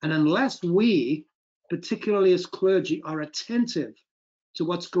 And unless we, particularly as clergy, are attentive to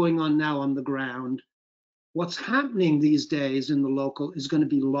what's going on now on the ground, what's happening these days in the local is going to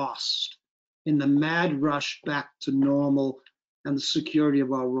be lost in the mad rush back to normal and the security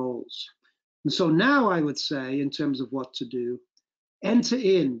of our roles. And so now I would say, in terms of what to do, enter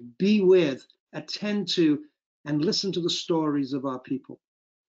in, be with, attend to, and listen to the stories of our people,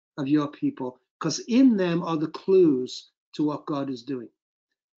 of your people, because in them are the clues to what God is doing.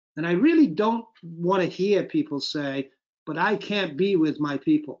 And I really don't want to hear people say, but I can't be with my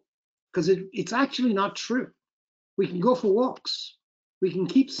people, because it's actually not true. We can go for walks. We can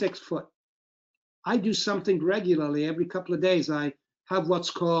keep 6 foot. I do something regularly. Every couple of days, I have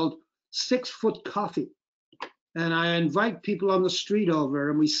what's called 6-foot coffee. And I invite people on the street over,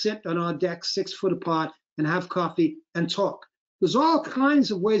 and we sit on our deck 6 foot apart and have coffee and talk. There's all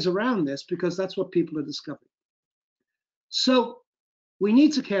kinds of ways around this because that's what people are discovering. So we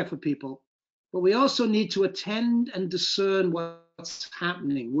need to care for people, but we also need to attend and discern what's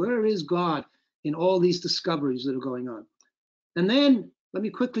happening. Where is God in all these discoveries that are going on? And then let me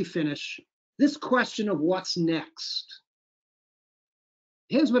quickly finish this question of what's next.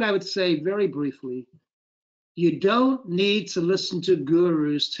 Here's what I would say very briefly. You don't need to listen to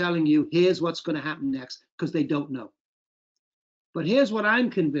gurus telling you here's what's going to happen next, because they don't know. But here's what I'm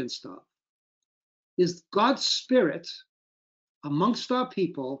convinced of, is God's Spirit amongst our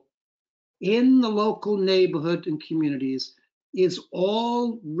people in the local neighborhood and communities is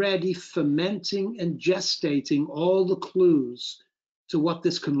already fermenting and gestating all the clues to what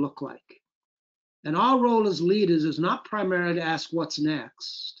this can look like. And our role as leaders is not primarily to ask what's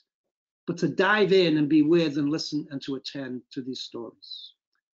next, but to dive in and be with and listen and to attend to these stories.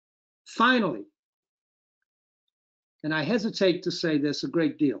 Finally, and I hesitate to say this a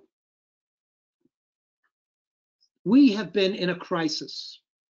great deal, we have been in a crisis,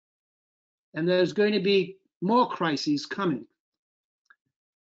 and there's going to be more crises coming.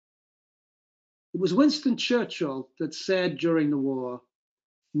 It was Winston Churchill that said during the war,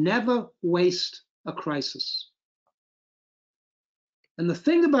 never waste a crisis. And the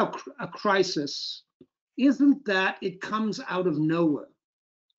thing about a crisis isn't that it comes out of nowhere.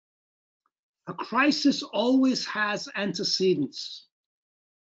 A crisis always has antecedents.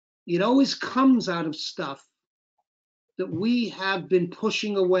 It always comes out of stuff that we have been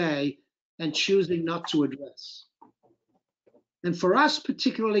pushing away and choosing not to address. And for us,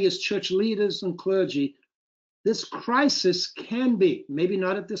 particularly as church leaders and clergy, this crisis can be, maybe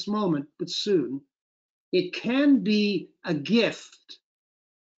not at this moment, but soon, it can be a gift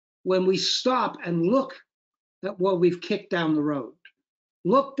when we stop and look at what we've kicked down the road,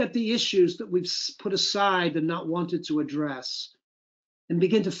 looked at the issues that we've put aside and not wanted to address, and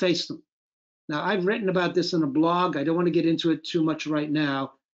begin to face them. Now, I've written about this in a blog. I don't want to get into it too much right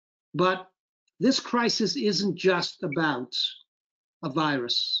now, but this crisis isn't just about a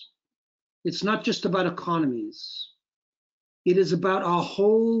virus. It's not just about economies. It is about our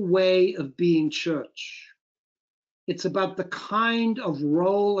whole way of being church. It's about the kind of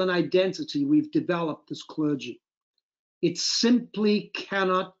role and identity we've developed as clergy. It simply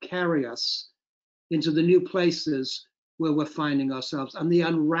cannot carry us into the new places where we're finding ourselves and the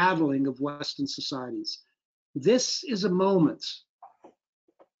unraveling of Western societies. This is a moment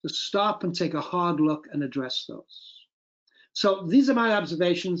to stop and take a hard look and address those. So these are my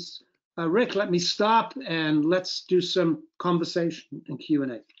observations. Rick, let me stop and let's do some conversation and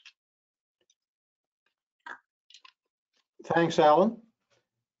Q&A. Thanks, Alan.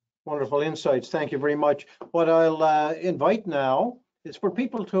 Wonderful insights. Thank you very much. What I'll invite now is for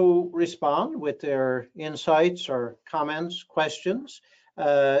people to respond with their insights or comments, questions in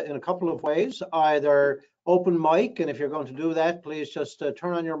a couple of ways. Either open mic, and if you're going to do that, please just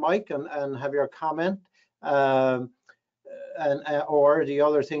turn on your mic and have your comment. Or the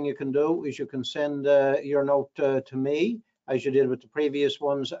other thing you can do is you can send your note to me, as you did with the previous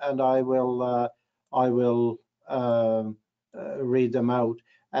ones, and I will read them out.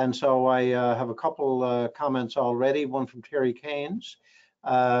 And so I have a couple comments already, one from Terry Keynes.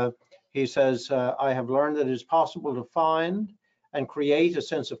 He says, I have learned that it is possible to find and create a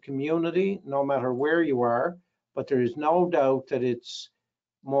sense of community no matter where you are, but there is no doubt that it's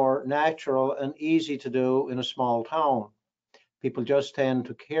more natural and easy to do in a small town. People just tend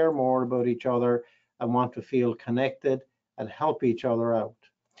to care more about each other and want to feel connected and help each other out.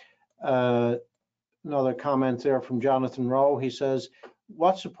 Another comment there from Jonathan Rowe. He says,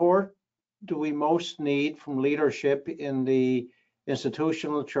 what support do we most need from leadership in the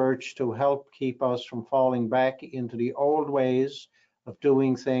institutional church to help keep us from falling back into the old ways of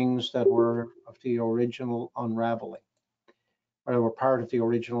doing things that were of the original unraveling, or were part of the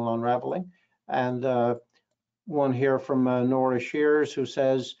original unraveling? And one here from Nora Shears, who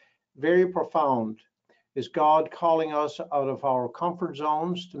says, very profound. Is God calling us out of our comfort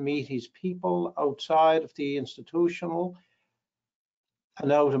zones to meet his people outside of the institutional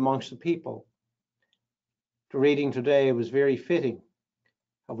and out amongst the people? The reading today was very fitting.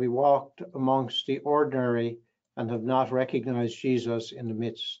 Have we walked amongst the ordinary and have not recognized Jesus in the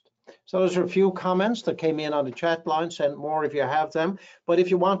midst? So those are a few comments that came in on the chat line. Send more if you have them. But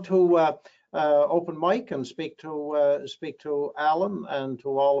if you want to open mic and speak to Alan and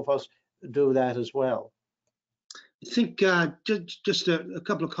to all of us, do that as well. I think just a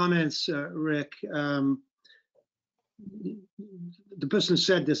couple of comments, Rick. The person who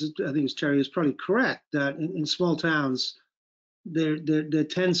said this, I think it's Terry, is probably correct that in small towns, there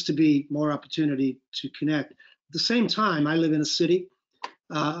tends to be more opportunity to connect. At the same time, I live in a city.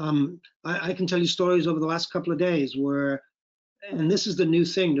 I can tell you stories over the last couple of days where, and this is the new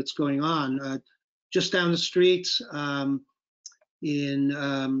thing that's going on, just down the street, in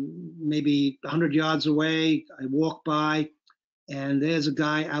maybe 100 yards away, I walk by and there's a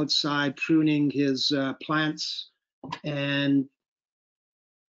guy outside pruning his plants, and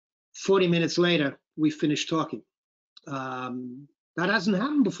 40 minutes later, we finished talking. That hasn't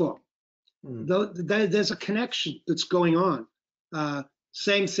happened before. Though there's a connection that's going on.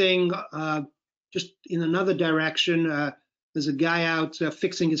 Same thing, just in another direction. There's a guy out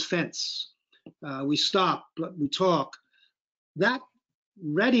fixing his fence. We stop, we talk. That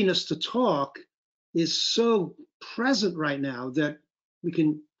readiness to talk is so present right now that we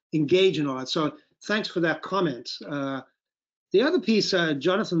can engage in all that. So thanks for that comment. The other piece,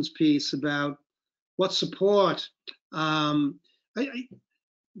 Jonathan's piece about what support, since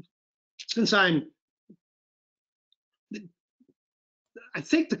I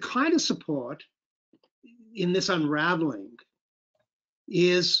think the kind of support in this unraveling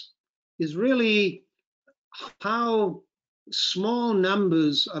is really how small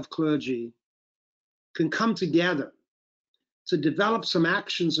numbers of clergy can come together to develop some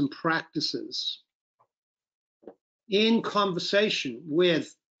actions and practices in conversation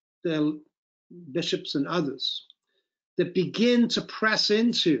with their bishops and others that begin to press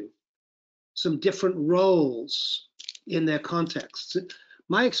into some different roles in their contexts.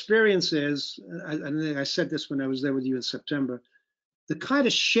 My experience is, I think I said this when I was there with you in September, the kind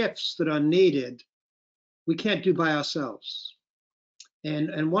of shifts that are needed, we can't do by ourselves.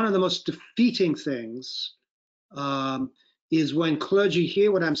 And one of the most defeating things is when clergy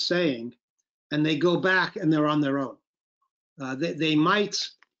hear what I'm saying and they go back and they're on their own. They might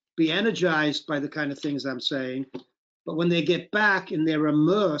be energized by the kind of things I'm saying, but when they get back and they're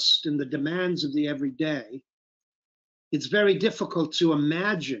immersed in the demands of the everyday, it's very difficult to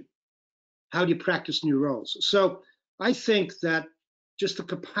imagine how do you practice new roles. So I think that just the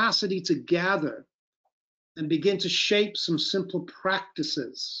capacity to gather and begin to shape some simple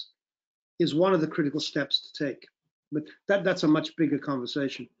practices is one of the critical steps to take. But that's a much bigger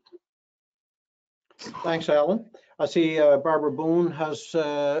conversation. Thanks, Alan. I see Barbara Boone has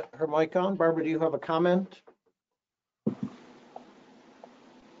her mic on. Barbara, do you have a comment?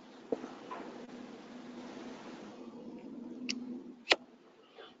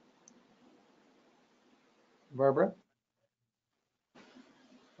 Barbara?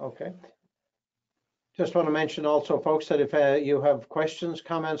 Okay. Just want to mention also, folks, that if you have questions,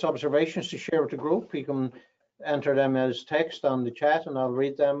 comments, observations to share with the group, you can enter them as text on the chat and I'll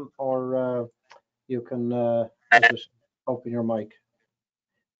read them, or you can just open your mic.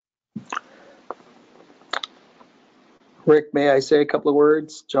 Rick, may I say a couple of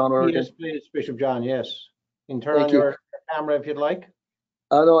words? John Organ. Yes, please, Bishop John, yes. You can turn on your camera if you'd like.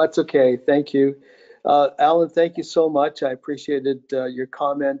 No, that's okay. Thank you. Alan, thank you so much. I appreciated your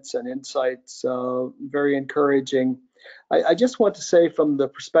comments and insights. Very encouraging. I just want to say, from the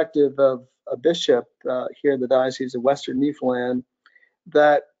perspective of a bishop here in the Diocese of Western Newfoundland,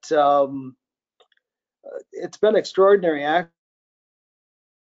 that it's been extraordinary,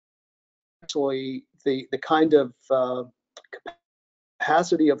 actually, the kind of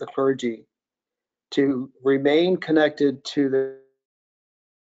capacity of the clergy to remain connected to their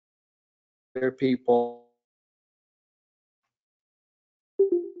people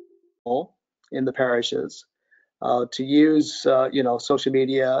in the parishes, to use social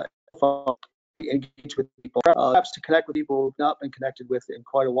media, engage with people, perhaps to connect with people who've not been connected with in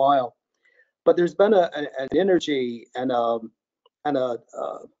quite a while. But there's been an energy and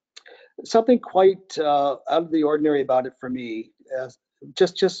something quite out of the ordinary about it for me.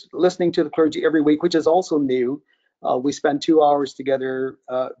 Just listening to the clergy every week, which is also new. We spend 2 hours together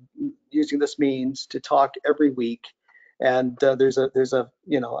using this means to talk every week. And there's a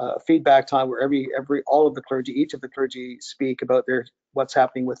feedback time where all of the clergy, each of the clergy, speak about what's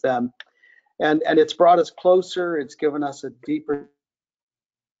happening with them, and it's brought us closer. It's given us a deeper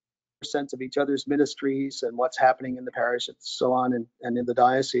sense of each other's ministries and what's happening in the parish and so on, and in the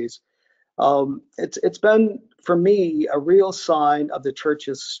diocese. It's been, for me, a real sign of the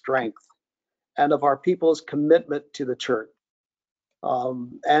church's strength and of our people's commitment to the church.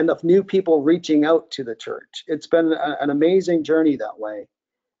 And of new people reaching out to the church. It's been an amazing journey that way.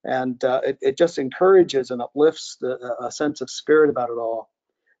 And it just encourages and uplifts a sense of spirit about it all,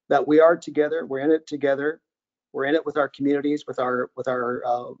 that we are together, we're in it together, We're in it with our communities, with our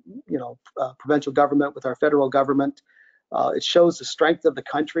provincial government, with our federal government. It shows the strength of the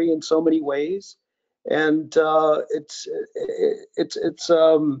country in so many ways, and it's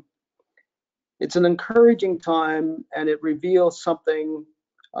an encouraging time, and it reveals something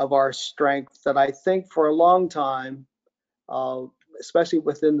of our strength that I think for a long time, especially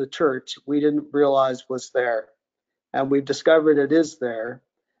within the church, we didn't realize was there. And we've discovered it is there.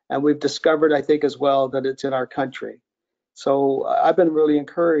 And we've discovered, I think, as well, that it's in our country. So I've been really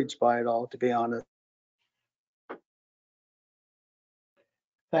encouraged by it all, to be honest.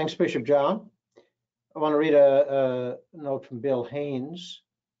 Thanks, Bishop John. I want to read a note from Bill Haynes,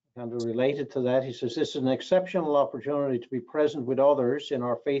 kind of related to that. He says, this is an exceptional opportunity to be present with others in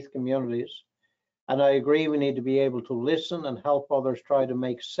our faith communities. And I agree we need to be able to listen and help others try to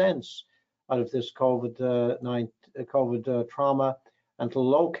make sense out of this COVID trauma and to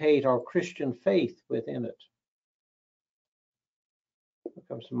locate our Christian faith within it. What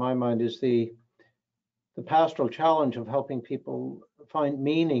comes to my mind is the pastoral challenge of helping people find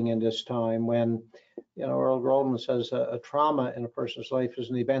meaning in this time when, Earl Goldman says a trauma in a person's life is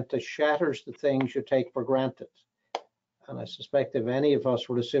an event that shatters the things you take for granted. And I suspect if any of us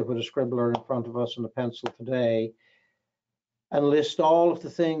were to sit with a scribbler in front of us and a pencil today and list all of the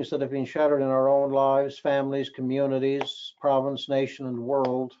things that have been shattered in our own lives, families, communities, province, nation, and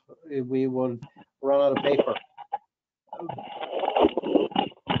world, we would run out of paper.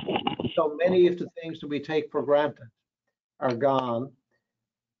 So many of the things that we take for granted are gone.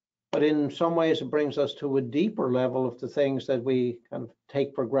 But in some ways, it brings us to a deeper level of the things that we kind of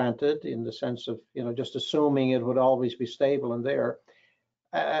take for granted, in the sense of, just assuming it would always be stable and there.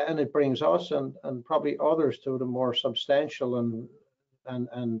 And it brings us and probably others to the more substantial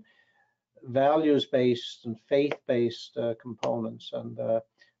and values-based and faith-based components. And I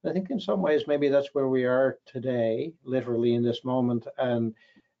think in some ways, maybe that's where we are today, literally in this moment and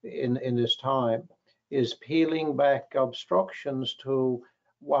in this time, is peeling back obstructions to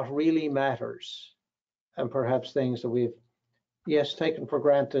what really matters, and perhaps things that we've, yes, taken for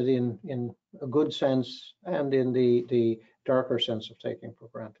granted in a good sense and in the darker sense of taking for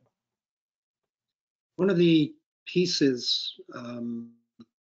granted. One of the pieces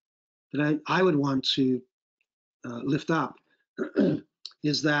that I would want to lift up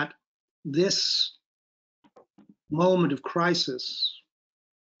is that this moment of crisis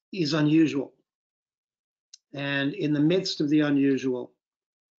is unusual. And in the midst of the unusual,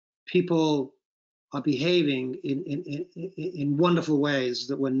 people are behaving in wonderful ways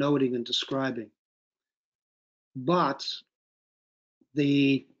that we're noting and describing. But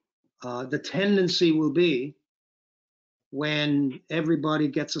the tendency will be, when everybody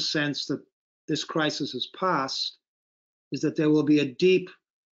gets a sense that this crisis has passed, is that there will be a deep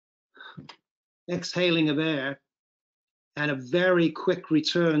exhaling of air and a very quick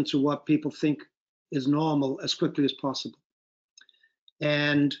return to what people think is normal as quickly as possible.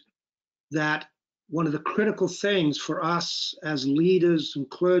 And that one of the critical things for us as leaders and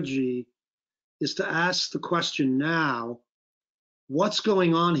clergy is to ask the question now, what's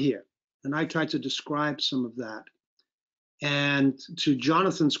going on here? And I tried to describe some of that. And to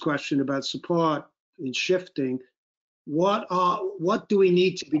Jonathan's question about support in shifting, what do we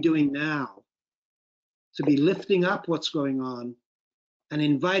need to be doing now to be lifting up what's going on and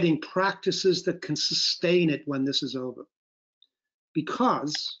inviting practices that can sustain it when this is over?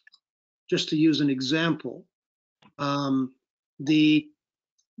 Because, just to use an example, this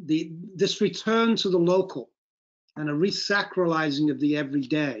return to the local and a resacralizing of the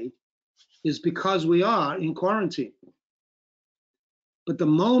everyday is because we are in quarantine. But the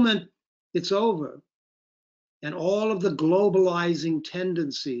moment it's over and all of the globalizing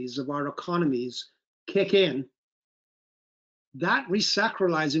tendencies of our economies kick in, that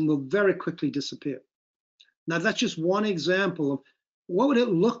resacralizing will very quickly disappear. Now, that's just one example of what would it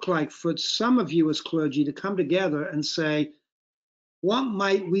look like for some of you as clergy to come together and say, what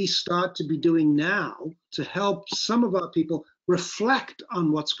might we start to be doing now to help some of our people reflect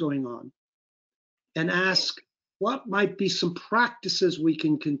on what's going on and ask, what might be some practices we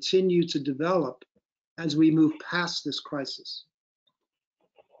can continue to develop as we move past this crisis?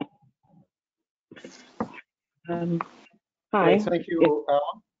 Hi. Great, Thank you,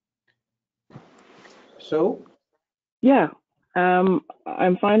 Alan. So? Yeah,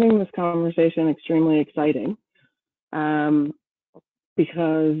 I'm finding this conversation extremely exciting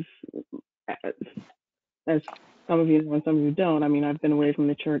because, as some of you know and some of you don't, I mean, I've been away from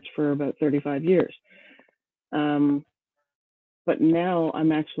the church for about 35 years. But now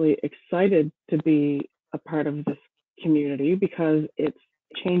I'm actually excited to be a part of this community because it's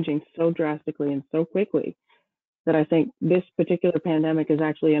changing so drastically and so quickly. that I think this particular pandemic is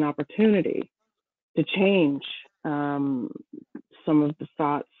actually an opportunity to change some of the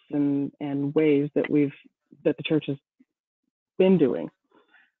thoughts and ways that the church has been doing.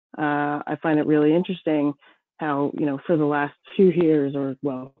 I find it really interesting how, for the last few years, or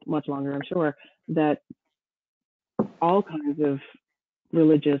well, much longer, I'm sure, that all kinds of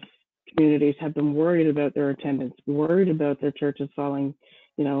religious communities have been worried about their attendance, worried about their churches falling,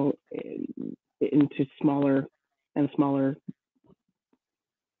 into smaller and smaller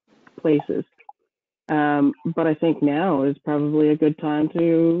places. But I think now is probably a good time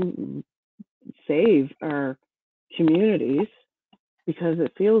to save our communities, because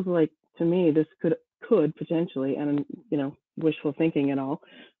it feels like, to me, this could potentially, and wishful thinking and all,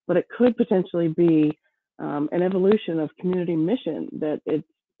 but it could potentially be an evolution of community mission, that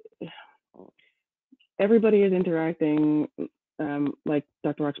everybody is interacting, like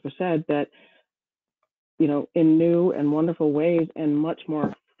Dr. Roxburg said, that in new and wonderful ways, and much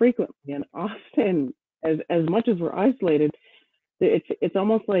more frequently and often. As much as we're isolated, it's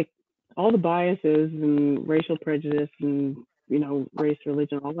almost like all the biases and racial prejudice and race,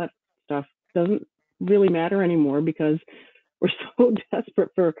 religion, all that stuff doesn't really matter anymore, because we're so desperate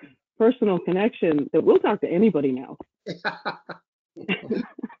for personal connection that we'll talk to anybody now.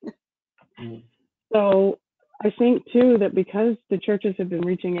 So I think too that because the churches have been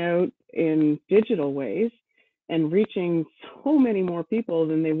reaching out in digital ways and reaching so many more people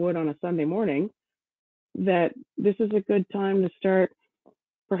than they would on a Sunday morning, that this is a good time to start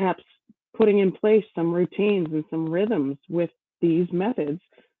perhaps putting in place some routines and some rhythms with these methods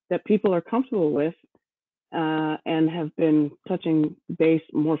that people are comfortable with, and have been touching base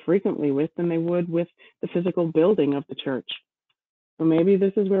more frequently with than they would with the physical building of the church. So maybe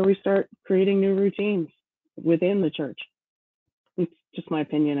this is where we start creating new routines within the church. It's just my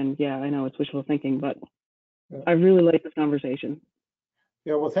opinion, and yeah, I know it's wishful thinking, but I really like this conversation.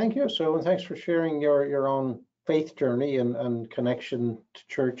 Yeah, well, thank you, Sue, and thanks for sharing your own faith journey and connection to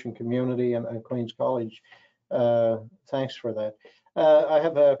church and community and Queen's College. Thanks for that. I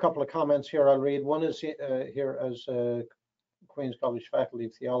have a couple of comments here I'll read. One is here as Queen's College Faculty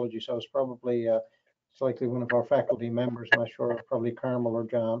of Theology, so it's probably it's likely one of our faculty members. I'm not sure, probably Carmel or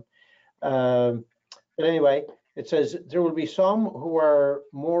John. But anyway, it says, there will be some who are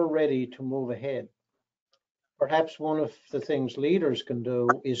more ready to move ahead. Perhaps one of the things leaders can do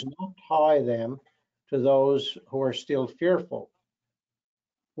is not tie them to those who are still fearful.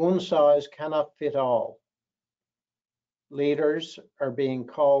 One size cannot fit all. Leaders are being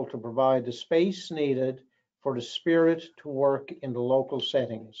called to provide the space needed for the Spirit to work in the local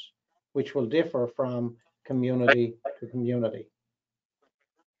settings, which will differ from community to community.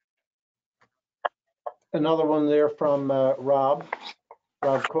 Another one there from Rob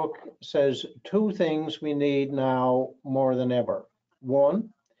Cook says, two things we need now more than ever.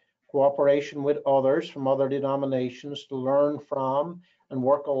 One, cooperation with others from other denominations to learn from and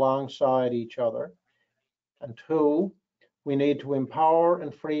work alongside each other. And two, we need to empower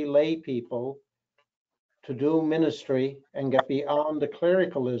and free lay people to do ministry and get beyond the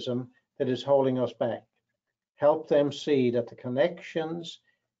clericalism that is holding us back. Help them see that the connections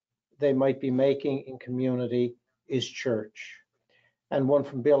they might be making in community is church. And one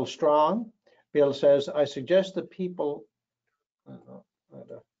from Bill Strong. Bill says, I suggest that people,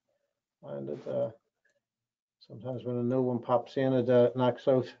 sometimes when a new one pops in, it knocks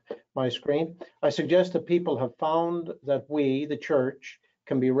out my screen. I suggest that people have found that we, the church,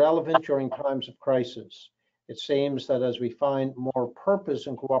 can be relevant during times of crisis. It seems that as we find more purpose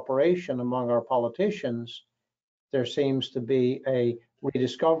and cooperation among our politicians, there seems to be a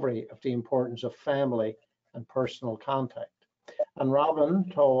rediscovery of the importance of family and personal contact. And Robin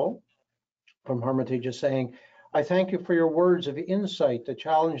Toll from Hermitage is saying, I thank you for your words of insight that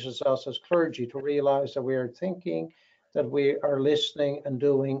challenges us as clergy to realize that we are thinking, that we are listening and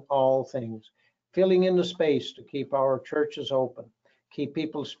doing all things, filling in the space to keep our churches open, keep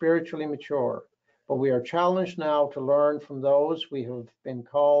people spiritually mature. But we are challenged now to learn from those we have been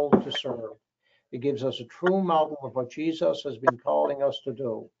called to serve. It gives us a true model of what Jesus has been calling us to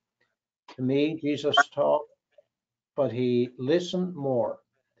do. To me, Jesus taught, but he listened more.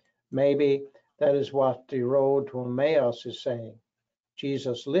 Maybe that is what the road to Emmaus is saying.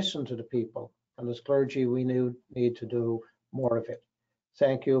 Jesus listened to the people, and as clergy, we need to do more of it.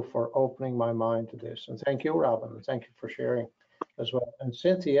 Thank you for opening my mind to this. And thank you, Robin, and thank you for sharing as well. And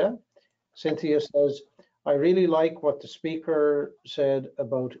Cynthia says, I really like what the speaker said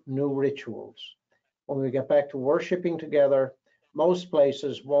about new rituals. When we get back to worshiping together, most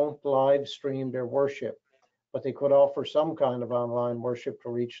places won't live stream their worship, but they could offer some kind of online worship to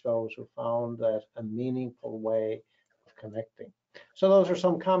reach those who found that a meaningful way of connecting. So those are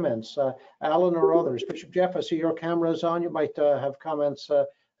some comments. Alan or others. Bishop Jeff, I see your camera is on. You might have comments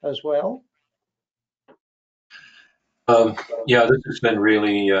as well. Yeah, this has been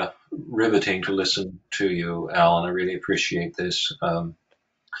really riveting to listen to you, Alan. I really appreciate this.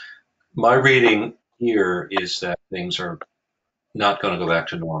 My reading here is that things are not going to go back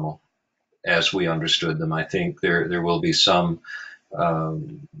to normal as we understood them. I think there will be some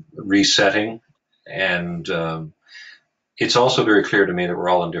resetting, and it's also very clear to me that we're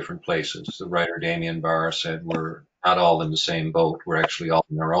all in different places. The writer Damien Barr said we're not all in the same boat. We're actually all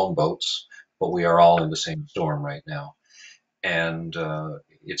in our own boats, but we are all in the same storm right now. And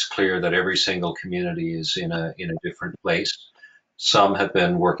it's clear that every single community is in a different place. Some have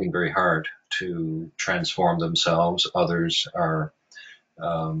been working very hard to transform themselves. Others are,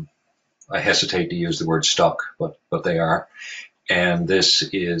 I hesitate to use the word stuck, but they are. And this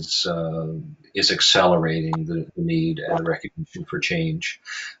is accelerating the need and the recognition for change.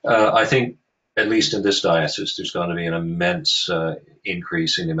 I think, at least in this diocese, there's going to be an immense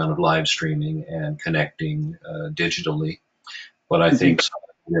increase in the amount of live streaming and connecting digitally. But I think some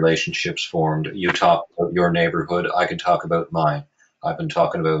relationships formed. You talk about your neighborhood. I can talk about mine. I've been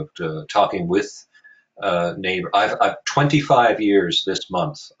talking about talking with neighbor. I've 25 years this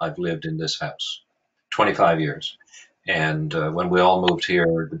month. I've lived in this house. 25 years. And when we all moved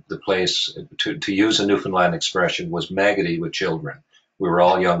here, the place, to use a Newfoundland expression, was maggoty with children. We were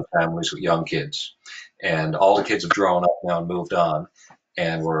all young families with young kids. And all the kids have grown up now and moved on.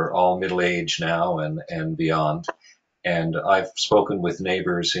 And we're all middle-aged now and beyond. And I've spoken with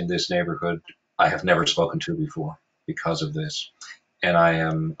neighbors in this neighborhood I have never spoken to before because of this. And I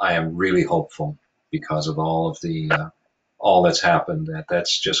am really hopeful because of all of the all that's happened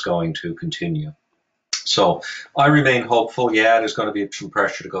that's just going to continue. So I remain hopeful. Yeah, there's going to be some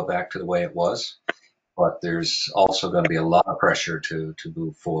pressure to go back to the way it was, but there's also going to be a lot of pressure to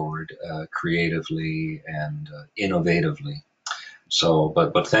move forward creatively and innovatively. So,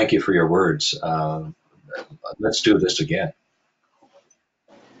 but thank you for your words. Let's do this again.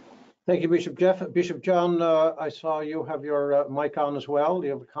 Thank you, Bishop Jeff. Bishop John, I saw you have your mic on as well. Do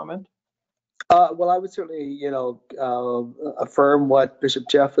you have a comment? Well, I would certainly, affirm what Bishop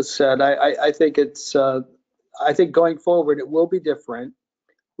Jeff has said. I think I think going forward, it will be different.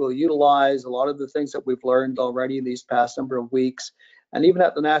 We'll utilize a lot of the things that we've learned already in these past number of weeks. And even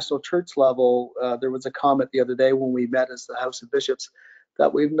at the national church level, there was a comment the other day when we met as the House of Bishops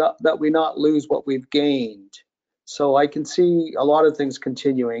that we not lose what we've gained. So I can see a lot of things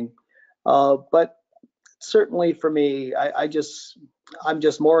continuing, but certainly for me, I'm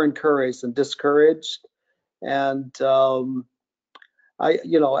just more encouraged than discouraged. And as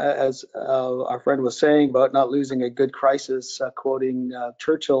our friend was saying about not losing a good crisis, quoting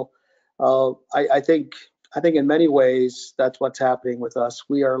Churchill, I think in many ways that's what's happening with us.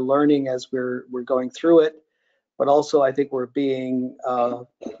 We are learning as we're going through it, but also I think we're being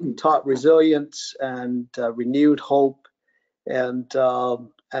taught resilience and renewed hope, and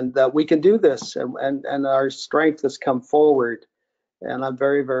that we can do this, and our strength has come forward. And I'm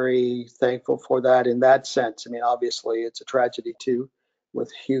very, very thankful for that in that sense. I mean, obviously, it's a tragedy too,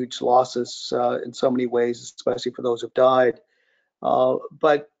 with huge losses in so many ways, especially for those who've died.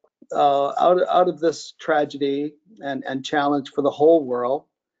 But out of this tragedy and challenge for the whole world,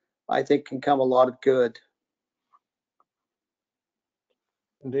 I think can come a lot of good.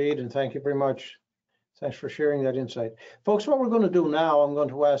 Indeed, and thank you very much. Thanks for sharing that insight. Folks, what we're going to do now, I'm going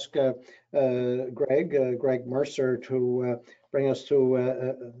to ask Greg Mercer to bring us to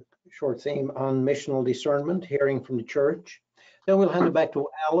a short theme on missional discernment, hearing from the church. Then we'll hand it back to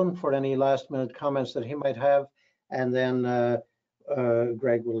Alan for any last minute comments that he might have. And then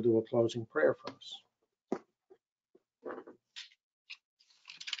Greg will do a closing prayer for us.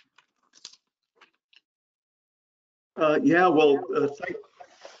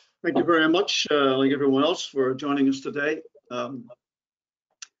 Thank you very much, like everyone else, for joining us today. And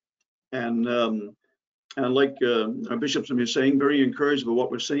like our bishops have been saying, very encouraged by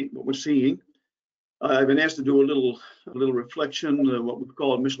what we're seeing. I've been asked to do a little reflection, what we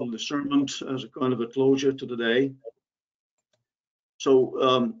call missional discernment, as a kind of a closure to today.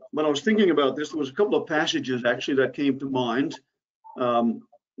 So when I was thinking about this, there was a couple of passages actually that came to mind. Two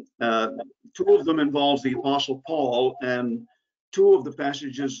of them involves the Apostle Paul, and two of the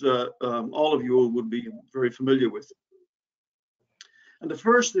passages all of you would be very familiar with. And the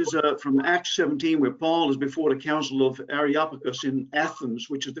first is from Acts 17, where Paul is before the Council of Areopagus in Athens,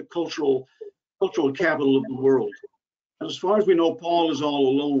 which is the cultural capital of the world. And as far as we know, Paul is all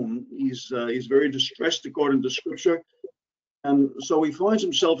alone. He's very distressed according to Scripture. And so he finds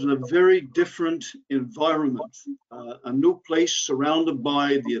himself in a very different environment, a new place surrounded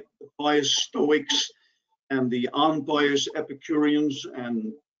by the pious Stoics and the unpious Epicureans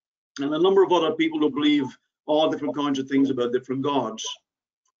and a number of other people who believe all different kinds of things about different gods.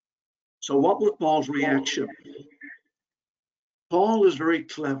 So what was Paul's reaction? Paul is very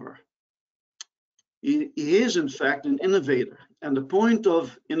clever. He is, in fact, an innovator. And the point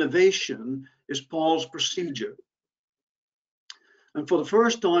of innovation is Paul's procedure. And for the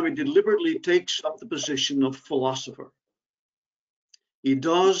first time, he deliberately takes up the position of philosopher. He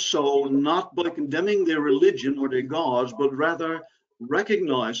does so not by condemning their religion or their gods, but rather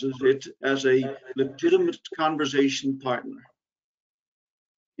recognizes it as a legitimate conversation partner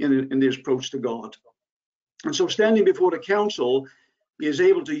in his approach to God. And so standing before the council, he is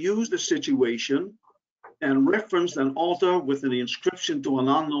able to use the situation and reference an altar with an inscription to an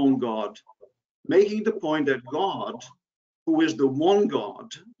unknown God, making the point that God, who is the one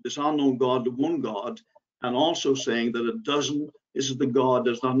God, this unknown God, the one God, and also saying that this is the God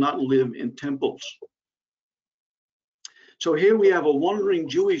that does not live in temples. So here we have a wandering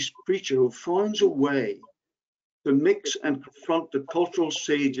Jewish preacher who finds a way to mix and confront the cultural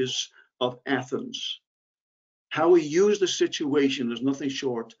sages of Athens. How he used the situation is nothing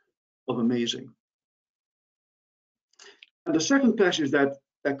short of amazing. And the second passage that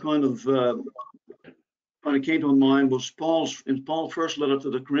kind of came to my mind was Paul's first letter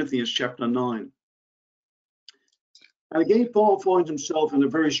to the Corinthians, chapter 9. And again, Paul finds himself in a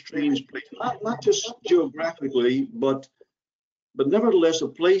very strange place, not just geographically, but nevertheless a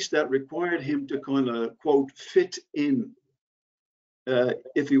place that required him to kind of, quote, fit in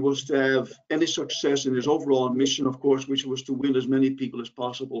if he was to have any success in his overall mission, of course, which was to win as many people as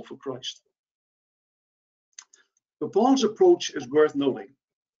possible for Christ. But Paul's approach is worth noting.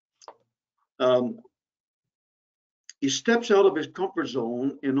 He steps out of his comfort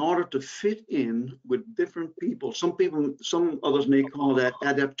zone in order to fit in with different people. Some others may call that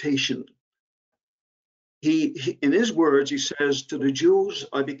adaptation. He, in his words, he says, to the Jews,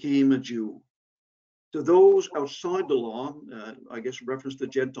 I became a Jew. To those outside the law, I guess reference to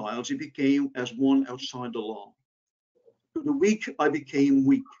Gentiles, he became as one outside the law. To the weak, I became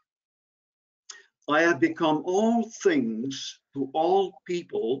weak. I have become all things to all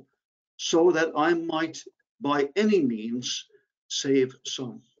people so that I might by any means save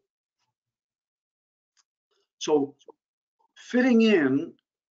some. So fitting in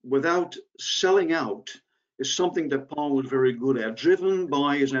without selling out is something that Paul was very good at, driven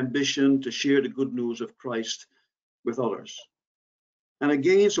by his ambition to share the good news of Christ with others. And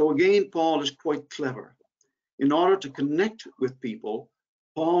again, Paul is quite clever. In order to connect with people,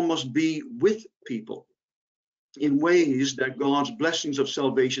 Paul must be with people in ways that God's blessings of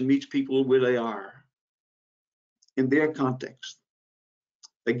salvation meets people where they are, in their context.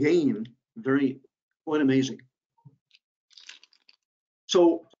 Again, quite amazing.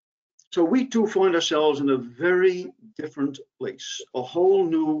 So we too find ourselves in a very different place, a whole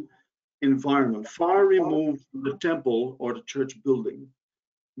new environment, far removed from the temple or the church building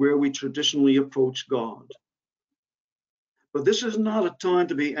where we traditionally approach God. But this is not a time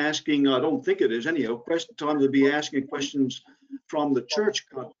to be asking, I don't think it is anyhow, time to be asking questions from the church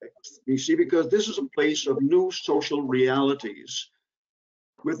context. You see, because this is a place of new social realities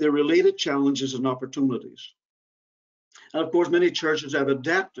with their related challenges and opportunities. And of course, many churches have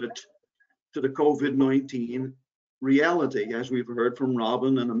adapted to the COVID-19 reality, as we've heard from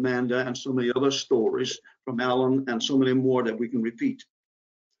Robin and Amanda and so many other stories from Alan and so many more that we can repeat.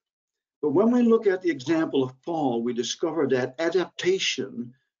 But when we look at the example of Paul, we discover that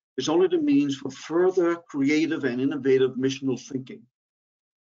adaptation is only the means for further creative and innovative missional thinking.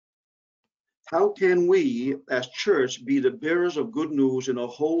 How can we, as church, be the bearers of good news in a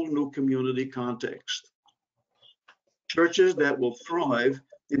whole new community context? Churches that will thrive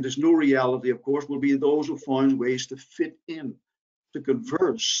in this new reality, of course, will be those who find ways to fit in, to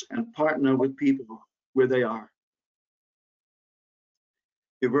converse and partner with people where they are.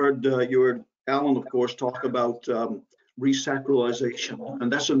 You heard Alan, of course, talk about resacralization,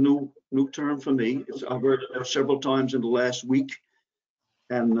 and that's a new term for me. I've heard it several times in the last week,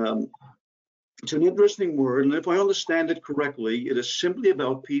 and it's an interesting word. And if I understand it correctly, it is simply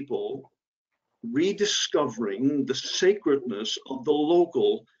about people rediscovering the sacredness of the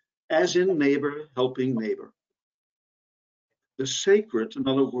local, as in neighbor helping neighbor. The sacred, in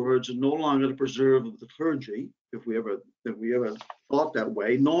other words, is no longer the preserve of the clergy, if we ever thought that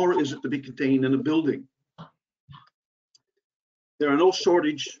way, nor is it to be contained in a building. There are no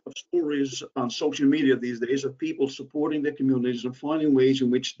shortage of stories on social media these days of people supporting their communities and finding ways in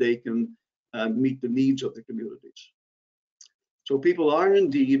which they can meet the needs of the communities. So people are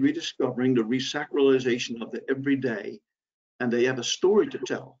indeed rediscovering the resacralization of the everyday, and they have a story to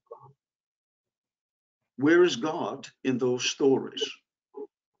tell. Where is God in those stories?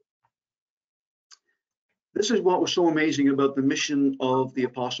 This is what was so amazing about the mission of the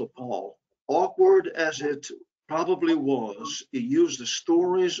Apostle Paul. Awkward as it probably was, he used the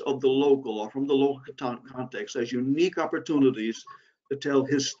stories of the local or from the local context as unique opportunities to tell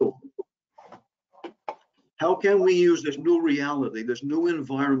his story. How can we use this new reality, this new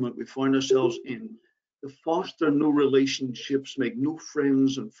environment we find ourselves in, to foster new relationships, make new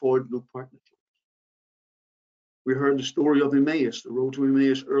friends, and forge new partnerships? We heard the story of Emmaus, the road to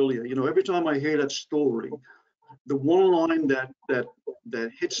Emmaus earlier. You know, every time I hear that story, the one line that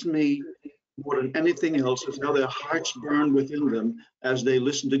hits me more than anything else is how their hearts burn within them as they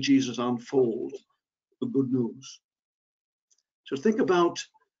listen to Jesus unfold the good news. So think about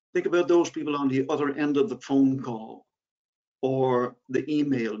those people on the other end of the phone call, or the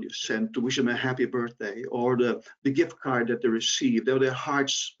email you sent to wish them a happy birthday, or the gift card that they received, how their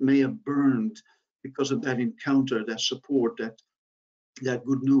hearts may have burned because of that encounter, that support, that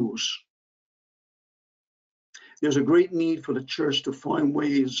good news. There's a great need for the church to find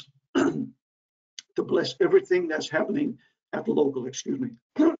ways to bless everything that's happening at the local, There's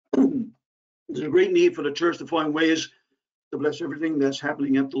a great need for the church to find ways to bless everything that's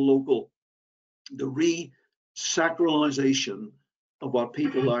happening at the local. The re-sacralization of what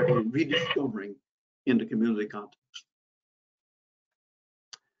people are rediscovering in the community context.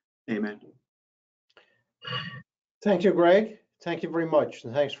 Amen. Thank you, Greg. Thank you very much.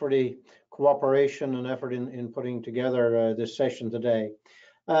 And thanks for the cooperation and effort in putting together this session today.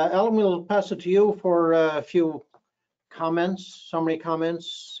 Ellen, we'll pass it to you for a few comments, summary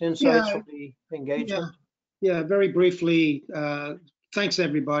comments, insights from the engagement. Yeah, very briefly, thanks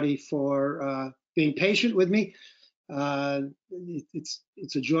everybody for being patient with me.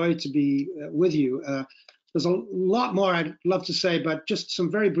 It's a joy to be with you. There's a lot more I'd love to say, but just some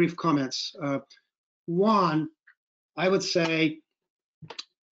very brief comments. One, I would say,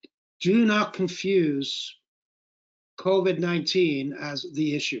 do not confuse COVID-19 as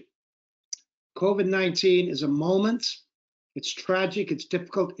the issue. COVID-19 is a moment. It's tragic, it's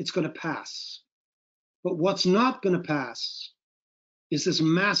difficult, it's going to pass. But what's not going to pass is this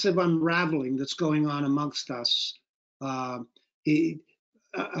massive unraveling that's going on amongst us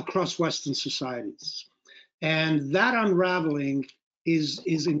across Western societies. And that unraveling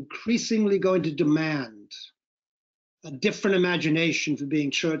is increasingly going to demand a different imagination for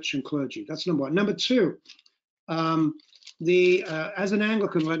being church and clergy. That's number one. Number two, as an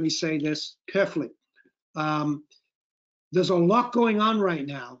Anglican, let me say this carefully. There's a lot going on right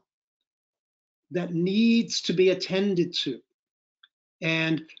now that needs to be attended to.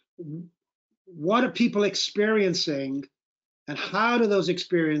 And what are people experiencing, and how do those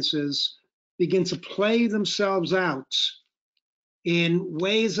experiences begin to play themselves out in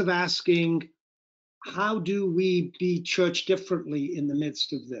ways of asking, how do we be church differently in the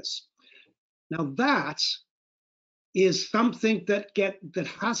midst of this? Now that is something that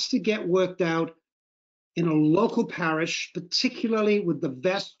has to get worked out in a local parish, particularly with the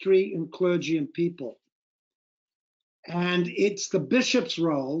vestry and clergy and people. And it's the bishop's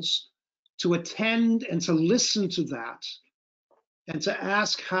roles to attend and to listen to that and to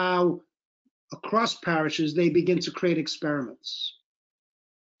ask how across parishes they begin to create experiments.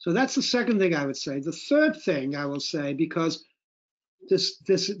 So that's the second thing I would say. The third thing I will say, because this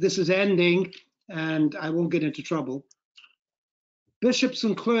is ending and I won't get into trouble, bishops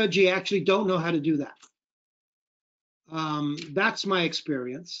and clergy actually don't know how to do that. That's my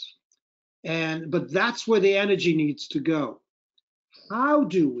experience. But that's where the energy needs to go. How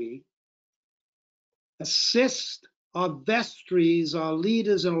do we assist our vestries, our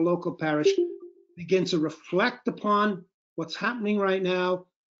leaders in a local parish, begin to reflect upon what's happening right now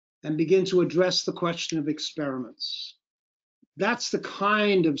and begin to address the question of experiments? That's the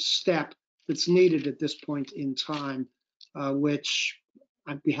kind of step that's needed at this point in time, which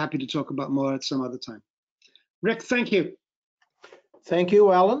I'd be happy to talk about more at some other time. Rick, thank you. Thank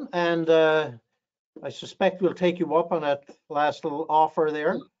you, Alan. And I suspect we'll take you up on that last little offer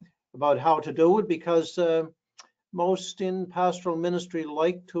there about how to do it, because most in pastoral ministry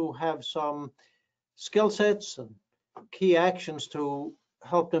like to have some skill sets and key actions to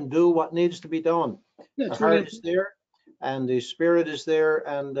help them do what needs to be done. The heart is there and the spirit is there,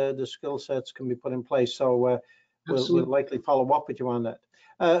 and the skill sets can be put in place. So we'll likely follow up with you on that.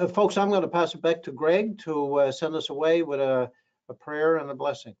 Folks, I'm going to pass it back to Greg to send us away with a a prayer and a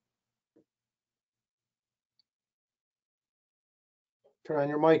blessing. Turn on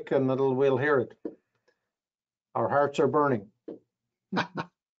your mic and we'll hear it. Our hearts are burning.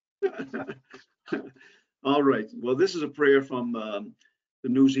 All right. Well, this is a prayer from the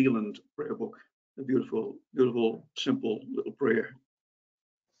New Zealand prayer book. A beautiful, beautiful, simple little prayer.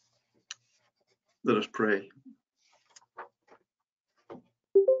 Let us pray.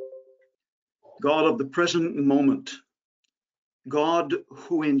 God of the present moment, God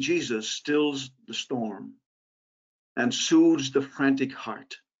who in Jesus stills the storm and soothes the frantic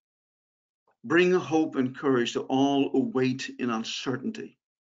heart, bring hope and courage to all who wait in uncertainty.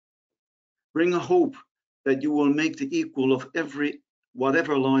 Bring a hope that you will make the equal of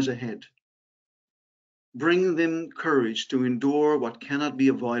whatever lies ahead. Bring them courage to endure what cannot be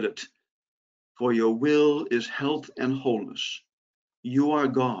avoided, for your will is health and wholeness. You are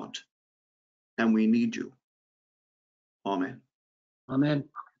God, and we need you. Amen. Amen.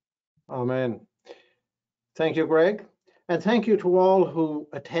 Amen. Thank you, Greg. And thank you to all who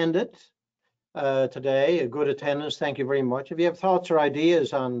attended today, a good attendance. Thank you very much. If you have thoughts or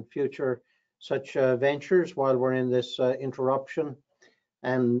ideas on future such ventures while we're in this interruption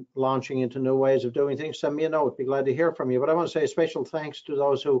and launching into new ways of doing things, send me a note. Be glad to hear from you. But I want to say a special thanks to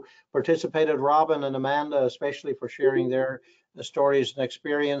those who participated, Robin and Amanda, especially for sharing their stories and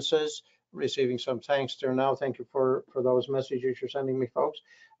experiences. Receiving some thanks there now. Thank you for those messages you're sending me, folks.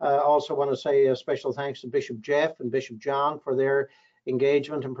 Also want to say a special thanks to Bishop Jeff and Bishop John for their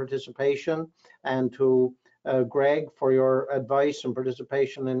engagement and participation, and to Greg for your advice and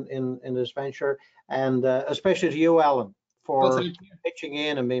participation in this venture, and especially to you, Alan, for pitching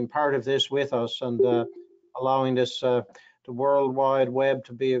in and being part of this with us, and allowing this the World Wide Web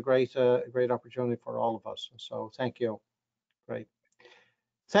to be a great opportunity for all of us. So thank you. Great.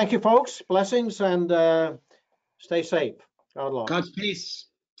 Thank you, folks. Blessings, and stay safe. God love. God's peace.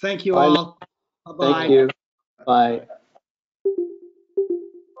 Thank you Bye. all. Bye-bye. Thank you. Bye.